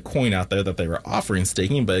 They had a coin out there that they were offering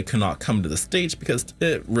staking, but it could not come to the stage because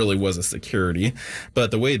it really was a security. But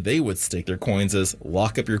the way they would stake their coins is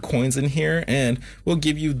lock up your coins in here and we'll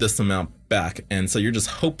give you this amount back. And so you're just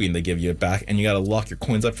hoping they give you it back and you got to lock your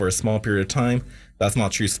coins up for a small period of time. That's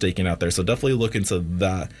not true staking out there. So definitely look into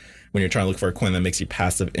that. When you're trying to look for a coin that makes you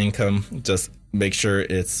passive income, just make sure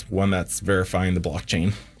it's one that's verifying the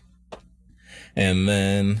blockchain. And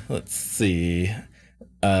then let's see.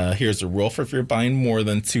 Here's a rule for if you're buying more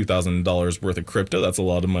than $2,000 worth of crypto. That's a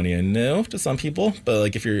lot of money, I know, to some people. But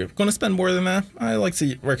like if you're going to spend more than that, I like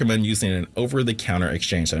to recommend using an over-the-counter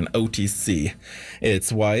exchange, so an OTC.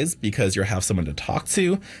 It's wise because you'll have someone to talk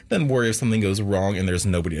to, then worry if something goes wrong and there's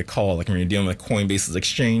nobody to call. Like when you're dealing with Coinbase's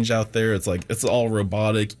exchange out there, it's like it's all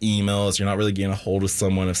robotic emails. You're not really getting a hold of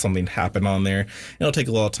someone if something happened on there. It'll take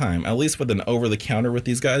a lot of time. At least with an over-the-counter with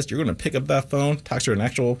these guys, you're going to pick up that phone, talk to an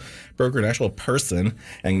actual broker, an actual person,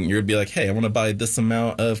 and you'd be like, hey, I want to buy this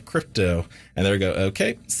amount of crypto. And they'll go,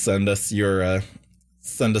 okay, send us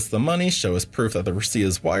the money, show us proof that the receipt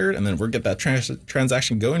is wired, and then we'll get that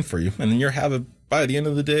transaction going for you. And then you'll have it by the end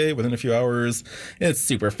of the day, within a few hours. It's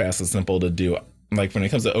super fast and simple to do. Like when it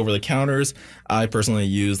comes to over-the-counters, I personally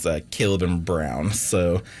use Caleb and Brown.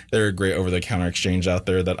 So they're a great over-the-counter exchange out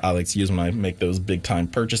there that I like to use when I make those big-time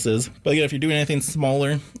purchases. But again, if you're doing anything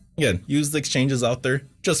smaller, again, use the exchanges out there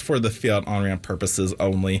just for the fiat on-ramp purposes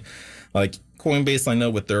only. Like Coinbase, I know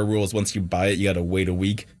with their rules, once you buy it, you got to wait a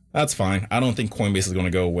week. That's fine. I don't think Coinbase is going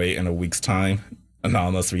to go away in a week's time. Not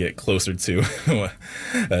unless we get closer to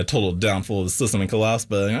a total downfall of the system and collapse.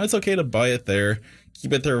 But you know, it's okay to buy it there,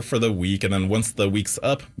 keep it there for the week, and then once the week's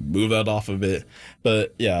up, move that off of it.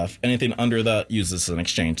 But yeah, if anything under that, use this as an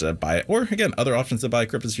exchange to buy it. Or again, other options to buy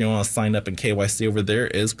cryptos if you want to sign up in KYC over there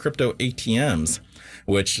is crypto ATMs,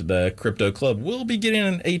 which the Crypto Club will be getting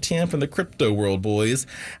an ATM from the crypto world, boys,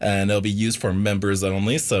 and it'll be used for members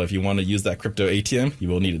only. So if you want to use that crypto ATM, you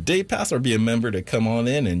will need a day pass or be a member to come on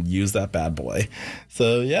in and use that bad boy.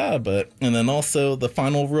 So yeah, and then also the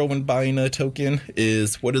final rule when buying a token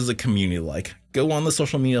is, what is the community like? Go on the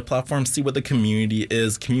social media platform, see what the community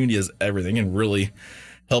is. Community is everything and really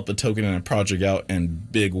help a token and a project out in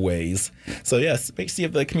big ways. So yes, see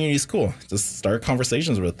if the community is cool. Just start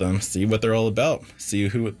conversations with them, see what they're all about, see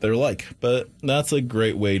who they're like. But that's a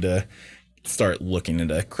great way to start looking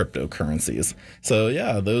into cryptocurrencies. So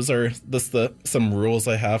yeah, those are some rules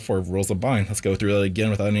I have for rules of buying. Let's go through that again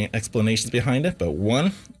without any explanations behind it. But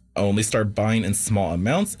 1, only start buying in small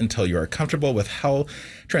amounts until you are comfortable with how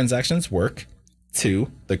transactions work.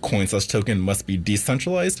 2, the coin/token must be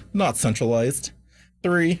decentralized, not centralized.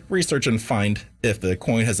 3, research and find if the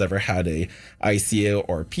coin has ever had a ICO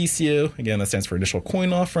or PCO. Again, that stands for initial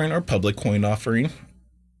coin offering or public coin offering.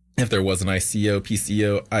 If there was an ICO,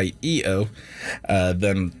 PCO, IEO,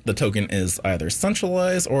 then the token is either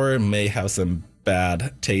centralized or may have some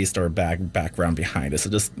bad taste or bad background behind it. So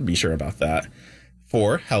just be sure about that.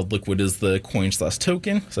 4, how liquid is the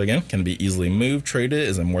coin/token? So again, can it be easily moved, traded?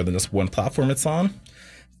 Is it more than just one platform it's on?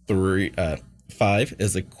 5,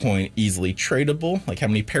 is a coin easily tradable? Like how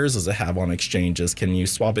many pairs does it have on exchanges? Can you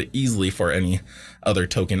swap it easily for any other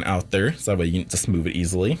token out there? So that way you can just move it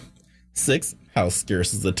easily. 6, how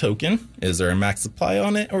scarce is the token? Is there a max supply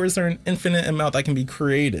on it, or is there an infinite amount that can be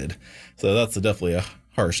created? So that's definitely a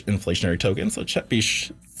harsh inflationary token. So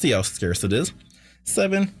see how scarce it is.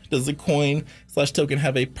 7, does the coin/token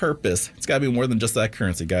have a purpose? It's got to be more than just that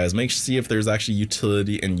currency, guys. See if there's actually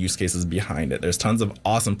utility and use cases behind it. There's tons of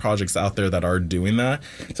awesome projects out there that are doing that.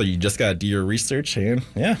 So you just got to do your research and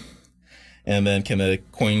yeah. And then can a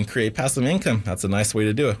coin create passive income? That's a nice way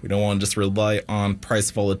to do it. We don't want to just rely on price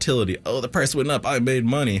volatility. Oh, the price went up, I made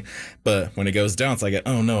money. But when it goes down, it's like,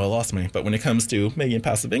 oh no, I lost money. But when it comes to making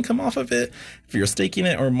passive income off of it, if you're staking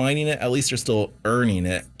it or mining it, at least you're still earning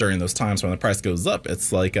it during those times when the price goes up.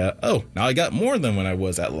 It's like, oh, now I got more than when I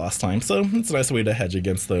was at last time. So it's a nice way to hedge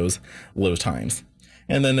against those low times.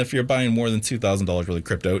 And then if you're buying more than $2,000 worth of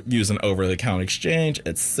crypto, use an over-the-counter exchange.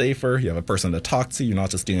 It's safer. You have a person to talk to. You're not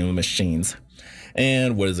just dealing with machines.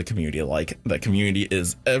 And what is a community like? That community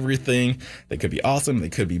is everything. They could be awesome. They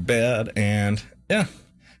could be bad. And yeah,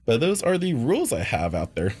 but those are the rules I have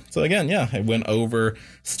out there. So again, yeah, I went over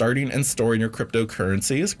starting and storing your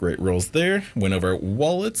cryptocurrencies. Great rules there. Went over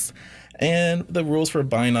wallets and the rules for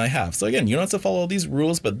buying I have. So again, you don't have to follow these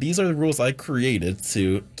rules, but these are the rules I created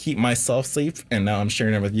to keep myself safe. And now I'm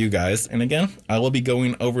sharing it with you guys. And again, I will be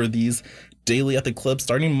going over these daily at the club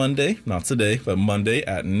starting Monday, not today, but Monday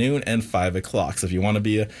at noon and 5 o'clock. So if you want to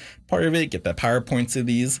be a part of it, get that PowerPoint to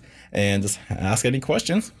these and just ask any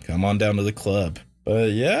questions, come on down to the club.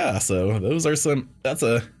 But yeah, so those are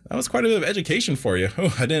that was quite a bit of education for you.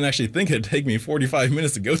 Oh, I didn't actually think it'd take me 45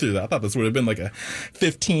 minutes to go through that. I thought this would have been like a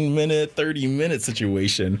 15-minute, 30-minute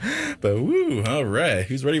situation. But woo, all right.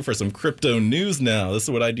 Who's ready for some crypto news now? This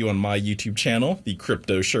is what I do on my YouTube channel, the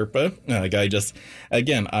Crypto Sherpa.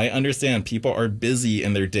 Again, I understand people are busy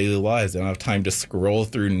in their daily lives. They don't have time to scroll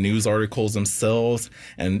through news articles themselves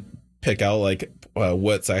and pick out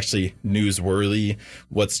what's actually newsworthy,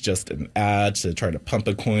 what's just an ad to try to pump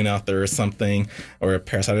a coin out there or something, or a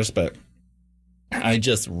parasitus. But I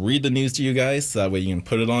just read the news to you guys, so that way you can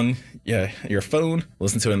put it on your phone,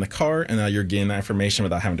 listen to it in the car, and now you're getting that information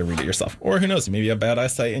without having to read it yourself. Or who knows, maybe you have bad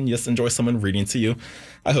eyesight and you just enjoy someone reading to you.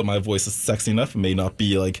 I hope my voice is sexy enough. It may not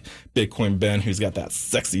be like Bitcoin Ben, who's got that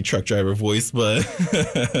sexy truck driver voice, but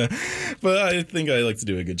but I think I like to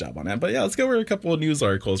do a good job on that. But yeah, let's go over a couple of news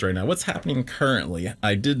articles right now. What's happening currently?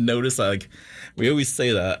 I did notice, we always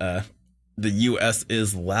say that the US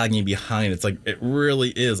is lagging behind. It's it really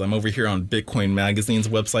is. I'm over here on Bitcoin Magazine's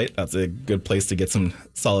website. That's a good place to get some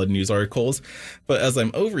solid news articles. But as I'm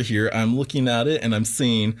over here, I'm looking at it and I'm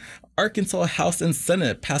seeing Arkansas House and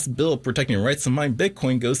Senate pass bill protecting rights to mine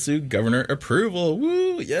Bitcoin goes to governor approval.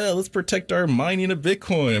 Woo! Yeah, let's protect our mining of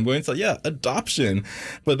Bitcoin. I'm going to say, yeah, adoption.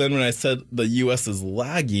 But then when I said the US is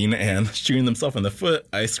lagging and shooting themselves in the foot,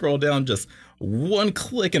 I scroll down just one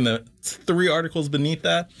click in the 3 articles beneath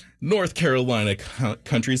that. North Carolina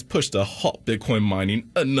countries push to halt Bitcoin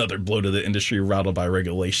mining. Another blow to the industry rattled by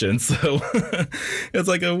regulation. So it's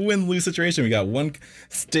like a win-lose situation. We got one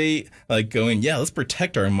state going, yeah, let's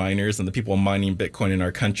protect our miners and the people mining Bitcoin in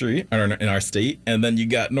our country, or in our state. And then you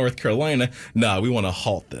got North Carolina, nah, we want to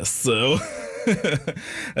halt this. So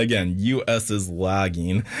again, US is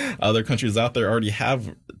lagging. Other countries out there already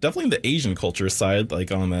have, definitely the Asian culture side,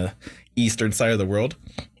 on the eastern side of the world.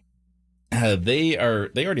 They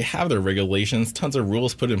already have their regulations, tons of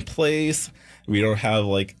rules put in place. We don't have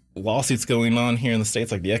lawsuits going on here in the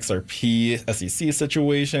States like the XRP SEC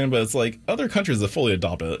situation, but it's other countries have fully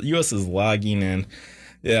adopted it. US is lagging, and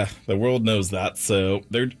yeah, the world knows that. So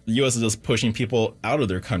the US is just pushing people out of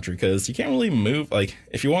their country because you can't really move.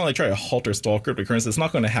 If you want to try to halt or stall cryptocurrency, it's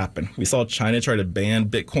not going to happen. We saw China try to ban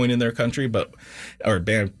Bitcoin in their country, or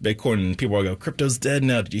ban Bitcoin, and people will go, crypto's dead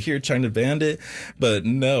now. Did you hear China banned it? But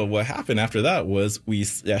no, what happened after that was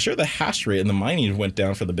sure, the hash rate and the mining went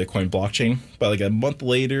down for the Bitcoin blockchain, but a month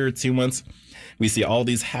later, 2 months, we see all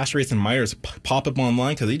these hash rates and miners pop up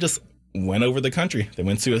online because they just went over the country. They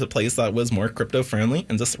went to a place that was more crypto friendly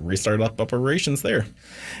and just restarted up operations there.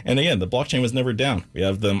 And again, the blockchain was never down. We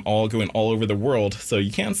have them all going all over the world, so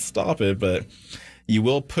you can't stop it, but you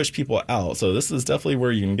will push people out. So this is definitely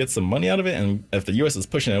where you can get some money out of it. And if the US is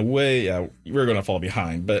pushing it away, yeah, we're going to fall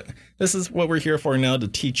behind. But this is what we're here for now, to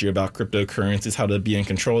teach you about cryptocurrencies, how to be in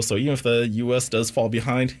control. So even if the US does fall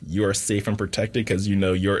behind, you are safe and protected because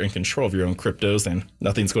you're in control of your own cryptos and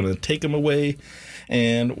nothing's going to take them away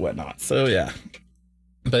and whatnot. So yeah,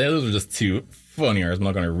 but yeah, those are just 2 funny articles. I'm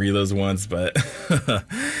not going to read those ones, but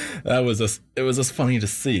it was just funny to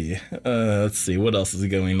see. Let's see, what else is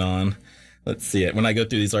going on? Let's see it. When I go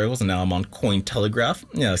through these articles, and now I'm on Cointelegraph.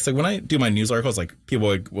 Yeah, so when I do my news articles,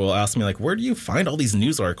 people will ask me, where do you find all these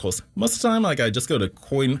news articles? Most of the time, I just go to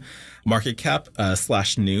CoinMarketCap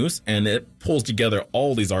 /news, and it pulls together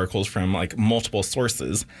all these articles from multiple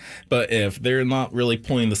sources. But if they're not really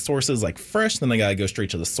pulling the sources fresh, then I gotta go straight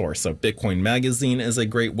to the source. So Bitcoin Magazine is a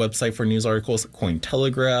great website for news articles.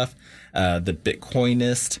 Cointelegraph, The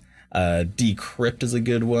Bitcoinist, Decrypt is a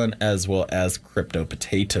good one, as well as Crypto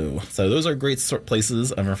Potato. So those are great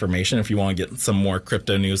places of information if you want to get some more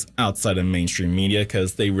crypto news outside of mainstream media,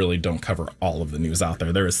 because they really don't cover all of the news out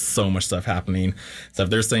there. There is so much stuff happening. So if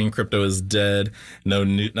they're saying crypto is dead,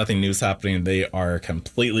 nothing news happening, they are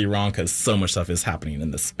completely wrong, because so much stuff is happening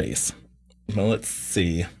in this space. Well, let's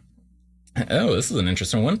see. Oh, this is an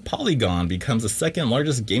interesting one. Polygon becomes the second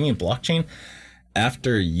largest gaming blockchain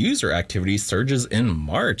after user activity surges in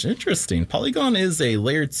March. Interesting. Polygon is a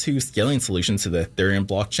layer 2 scaling solution to the Ethereum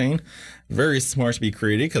blockchain. Very smart to be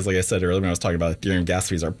created because, like I said earlier when I was talking about Ethereum gas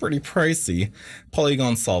fees are pretty pricey.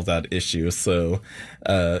 Polygon solved that issue. So,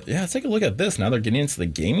 yeah, take a look at this. Now they're getting into the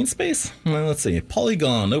gaming space. Well, let's see.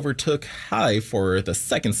 Polygon overtook Hive for the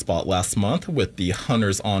second spot last month with the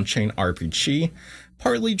Hunters on-chain RPG,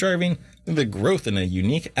 partly driving the growth in a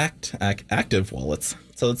unique active wallets.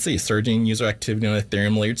 So let's see, surging user activity on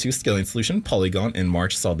Ethereum Layer 2 scaling solution Polygon in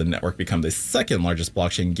March saw the network become the second largest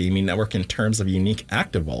blockchain gaming network in terms of unique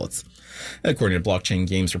active wallets. According to Blockchain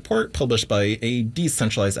Games report published by a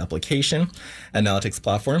decentralized application analytics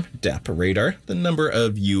platform, DApp Radar, the number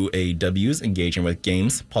of UAWs engaging with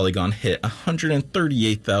games Polygon hit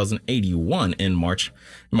 138,081 in March,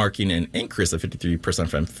 marking an increase of 53%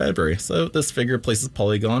 from February. So this figure places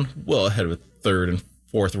Polygon well ahead of third and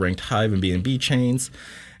fourth ranked Hive and BNB chains,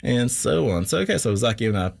 and so on. So, okay, so is that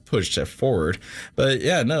game that pushed it forward? But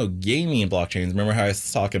yeah, no, gaming blockchains. Remember how I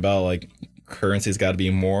talk about like currency's got to be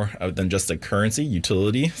more than just a currency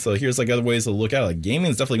utility. So here's like other ways to look at it. Like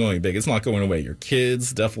gaming is definitely going to be big. It's not going away. Your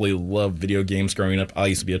kids definitely love video games growing up. I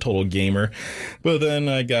used to be a total gamer, but then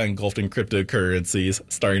I got engulfed in cryptocurrencies,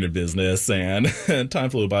 starting a business, and time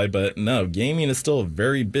flew by. But no, gaming is still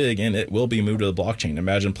very big, and it will be moved to the blockchain.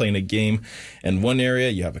 Imagine playing a game in one area,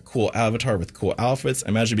 you have a cool avatar with cool outfits.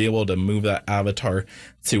 Imagine being able to move that avatar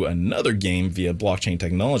to another game via blockchain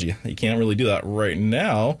technology. You can't really do that right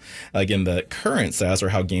now, like in the current SaaS or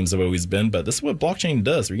how games have always been, but this is what blockchain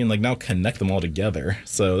does. We can like now connect them all together.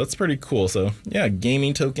 So that's pretty cool. So yeah,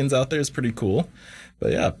 gaming tokens out there is pretty cool.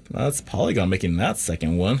 But yeah, that's Polygon making that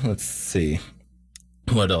second one. Let's see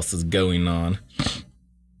what else is going on.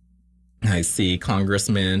 I see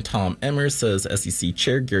Congressman Tom Emmer says SEC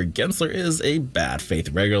Chair Gary Gensler is a bad faith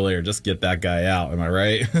regulator. Just get that guy out. Am I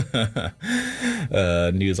right?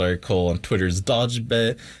 News article on Twitter's Dodge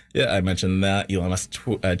bet. Yeah, I mentioned that. Elon Musk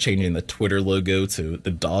changing the Twitter logo to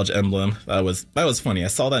the Dodge emblem. That was funny. I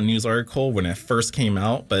saw that news article when it first came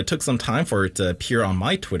out, but it took some time for it to appear on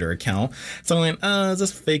my Twitter account. So I went, is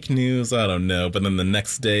this fake news? I don't know. But then the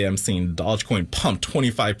next day, I'm seeing Dogecoin pump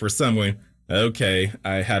 25%. I'm going, okay,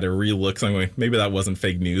 I had to relook. So I'm going, maybe that wasn't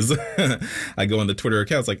fake news. I go on the Twitter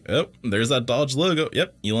account. It's like, oh, there's that Dodge logo.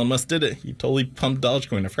 Yep, Elon Musk did it. He totally pumped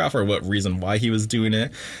Dogecoin. I forgot for what reason why he was doing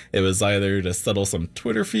it. It was either to settle some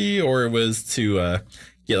Twitter fee or it was to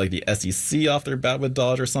get like the SEC off their bat with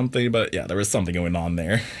Dodge or something. But yeah, there was something going on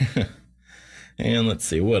there. And let's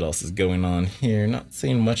see what else is going on here. Not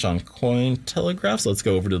seeing much on Cointelegraph, so let's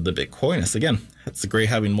go over to the Bitcoinist. Again, it's great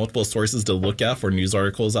having multiple sources to look at for news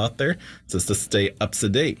articles out there just to stay up to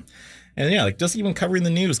date. And yeah, like just even covering the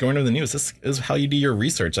news, going over the news, this is how you do your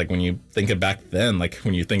research. Like when you think of back then, like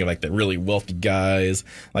when you think of like the really wealthy guys,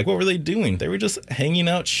 like what were they doing? They were just hanging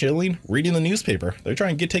out, chilling, reading the newspaper. They're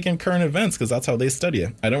trying to take in current events because that's how they study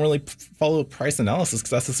it. I don't really follow price analysis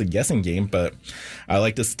because that's just a guessing game, but I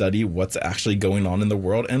like to study what's actually going on in the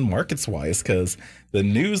world and markets wise because the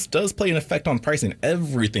news does play an effect on pricing.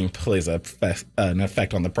 Everything plays an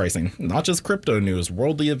effect on the pricing, not just crypto news,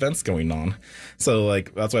 worldly events going on. So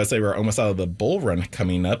like that's why I say we're almost out of the bull run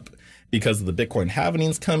coming up because of the Bitcoin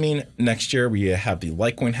halvenings coming next year. We have the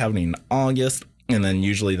Litecoin halvening in August, and then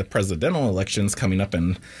usually the presidential elections coming up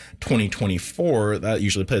in 2024. That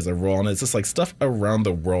usually plays a role, and it's just like stuff around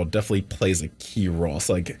the world definitely plays a key role.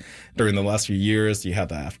 So like during the last few years, you had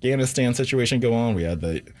the Afghanistan situation go on. We had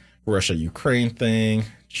the Russia-Ukraine thing,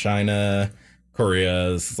 China,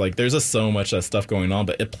 Korea. It's like there's just so much stuff going on,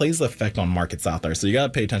 but it plays the effect on markets out there. So you got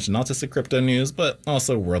to pay attention not just to crypto news, but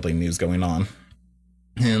also worldly news going on.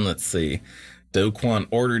 And let's see. Do Kwon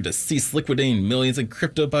ordered to cease liquidating millions in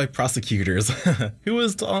crypto by prosecutors. Who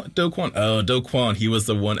was Do Kwon? Oh, Do Kwon. He was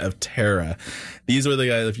the one of Terra. These were the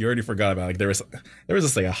guys, if you already forgot about, like there was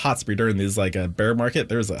just like a hot streak during these like a bear market.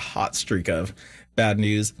 There was a hot streak of bad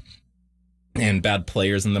news and bad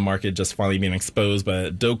players in the market just finally being exposed,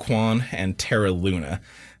 but Do Kwon and Terra Luna.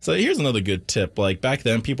 So here's another good tip. Like back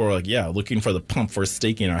then, people were like, yeah, looking for the pump for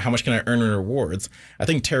staking or how much can I earn in rewards? I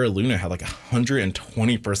think Terra Luna had like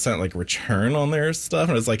 120% like return on their stuff.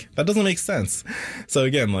 And it's like, that doesn't make sense. So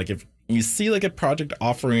again, like if you see like a project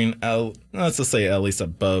offering, let's just say at least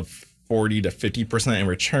above 40 to 50% in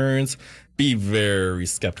returns, be very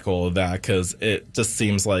skeptical of that because it just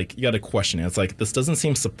seems like you got to question it. It's like this doesn't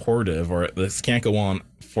seem supportive or this can't go on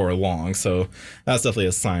for long. So that's definitely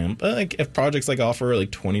a sign. But like if projects like offer like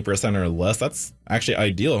 20% or less, that's actually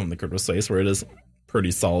ideal in the crypto space where it is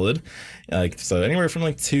pretty solid. Like so anywhere from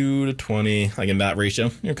like 2 to 20, like in that ratio,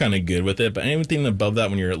 you're kind of good with it. But anything above that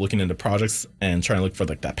when you're looking into projects and trying to look for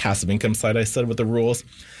like that passive income side I said with the rules,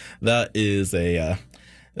 that is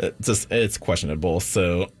it's questionable.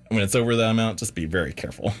 So when it's over that amount, just be very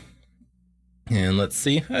careful. And let's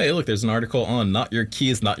see. Hey, look, there's an article on not your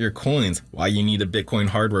keys, not your coins. Why you need a Bitcoin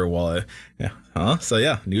hardware wallet. Yeah. Huh? So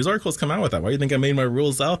yeah, news articles come out with that. Why do you think I made my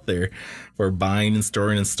rules out there for buying and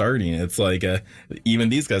storing and starting? It's like even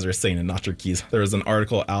these guys are saying it, not your keys. There was an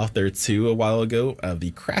article out there too a while ago of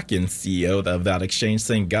the Kraken CEO of that exchange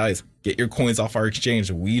saying, guys, get your coins off our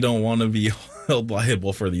exchange. We don't want to be held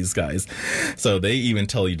liable for these guys. So they even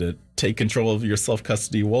tell you to take control of your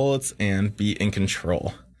self-custody wallets and be in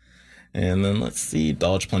control. And then let's see,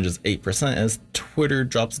 Doge plunges 8% as Twitter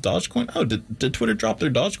drops Dogecoin. Oh, did Twitter drop their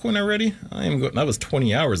Dogecoin already? That was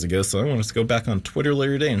 20 hours ago, so I'm going to go back on Twitter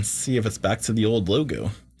later today and see if it's back to the old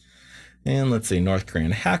logo. And let's see, North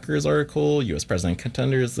Korean hackers article, U.S. president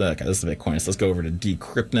contenders. Okay, this is Bitcoin. So let's go over to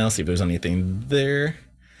Decrypt now, see if there's anything there.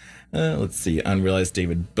 Let's see, unrealized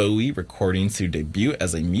David Bowie recording to debut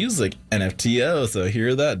as a music NFT. Oh, so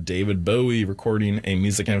hear that, David Bowie recording a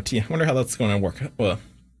music NFT. I wonder how that's going to work. Well,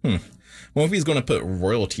 what if he's going to put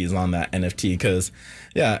royalties on that NFT? Because,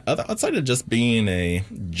 yeah, outside of just being a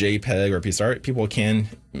JPEG or a piece of art, people can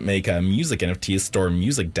make music NFTs, store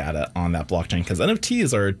music data on that blockchain. Because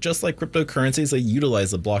NFTs are just like cryptocurrencies. They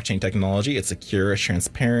utilize the blockchain technology. It's secure, it's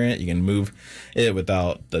transparent. You can move it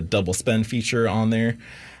without the double spend feature on there.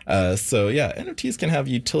 So, yeah, NFTs can have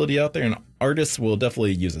utility out there, and artists will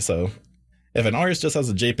definitely use it. So if an artist just has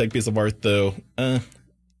a JPEG piece of art, though,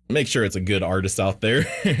 make sure it's a good artist out there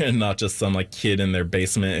and not just some like kid in their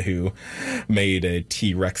basement who made a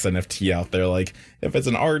T-Rex NFT out there. Like, if it's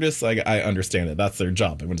an artist, like, I understand it. That's their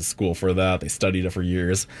job. They went to school for that. They studied it for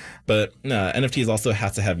years. But NFTs also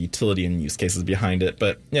have to have utility and use cases behind it.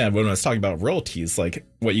 But yeah, when I was talking about royalties, like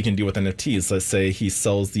what you can do with NFTs, let's say he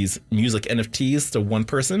sells these music NFTs to one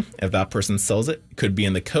person. If that person sells it, it could be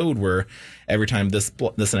in the code where every time this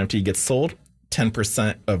NFT gets sold,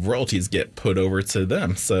 10% of royalties get put over to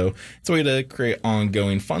them. So it's a way to create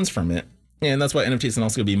ongoing funds from it. And that's why NFTs can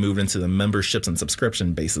also be moved into the memberships and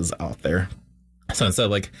subscription bases out there. So instead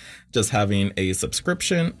of like just having a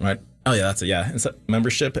subscription, right? Oh yeah, that's it. Yeah.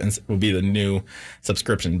 Membership will be the new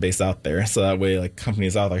subscription base out there. So that way, like,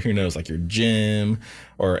 companies out there, who knows, like your gym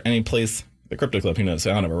or any place, the crypto club, who knows?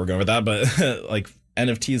 I don't know where we're going with that, but like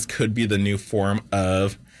NFTs could be the new form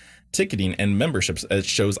of ticketing and memberships. It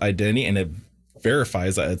shows identity and it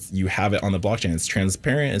verifies that you have it on the blockchain. It's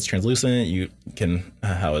transparent, it's translucent. You can,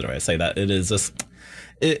 how do I say that? It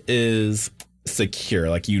is secure.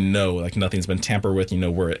 Like, like nothing's been tampered with,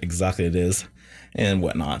 where exactly it is and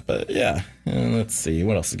whatnot. But yeah, and let's see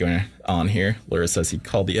what else is going on here. Laura says he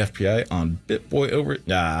called the FBI on BitBoy over.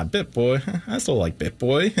 BitBoy. I still like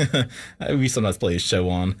BitBoy. We sometimes play a show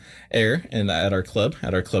on air and at our club.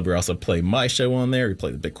 At our club, we also play my show on there. We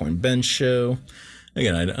play the Bitcoin Ben show.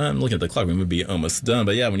 Again, I'm looking at the clock. We would be almost done.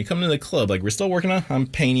 But yeah, when you come to the club, like, we're still working on, I'm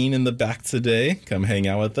painting in the back today. Come hang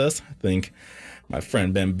out with us. I think my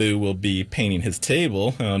friend Bamboo will be painting his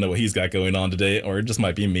table. I don't know what he's got going on today, or it just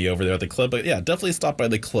might be me over there at the club. But yeah, definitely stop by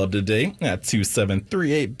the club today at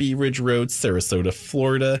 2738 Bee Ridge Road, Sarasota,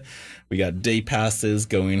 Florida. We got day passes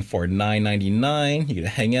going for $9.99. You get to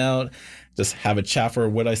hang out, just have a chat for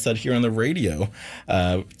what I said here on the radio,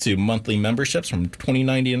 to monthly memberships from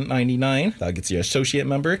 $29.99. That gets you an associate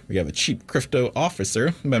member. We have a cheap crypto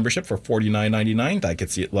officer membership for $49.99.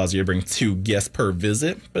 That allows you to bring 2 guests per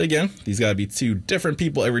visit. But again, these got to be 2 different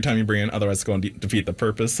people every time you bring in. Otherwise, it's going to defeat the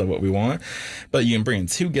purpose of what we want. But you can bring in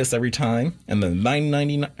 2 guests every time. And then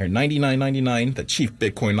 $99.99, the chief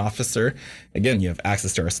Bitcoin officer. Again, you have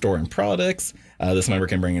access to our store and products. This member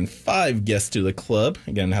can bring in 5 guests to the club.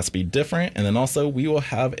 Again, it has to be different. And then also, we will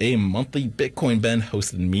have a monthly Bitcoin Ben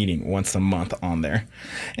hosted meeting once a month on there.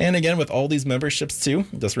 And again, with all these memberships too,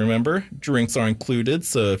 just remember, drinks are included.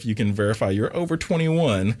 So if you can verify you're over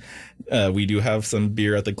 21, we do have some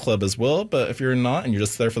beer at the club as well. But if you're not and you're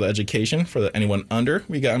just there for the education, for anyone under,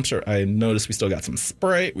 I noticed we still got some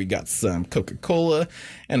Sprite, we got some Coca-Cola,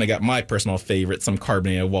 and I got my personal favorite, some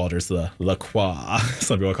carbonated waters, the La Croix.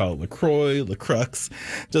 Some people call it LaCroix, LaCrux.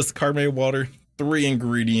 Just carbonated water, 3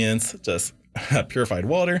 ingredients, just purified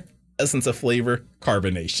water, essence of flavor,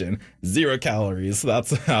 carbonation, 0 calories.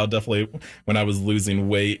 That's how definitely, when I was losing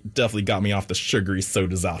weight, definitely got me off the sugary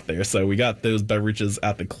sodas out there. So we got those beverages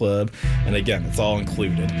at the club, and again, it's all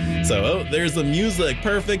included. So, there's the music.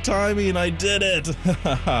 Perfect timing. I did it.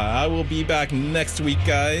 I will be back next week,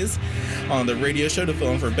 guys, on the radio show to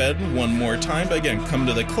fill in for Ben one more time. But again, come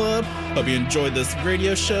to the club. Hope you enjoyed this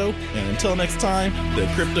radio show. And until next time,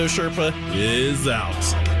 the Crypto Sherpa is out.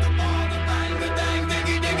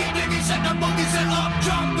 Set the boogie, set up,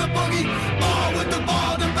 drum.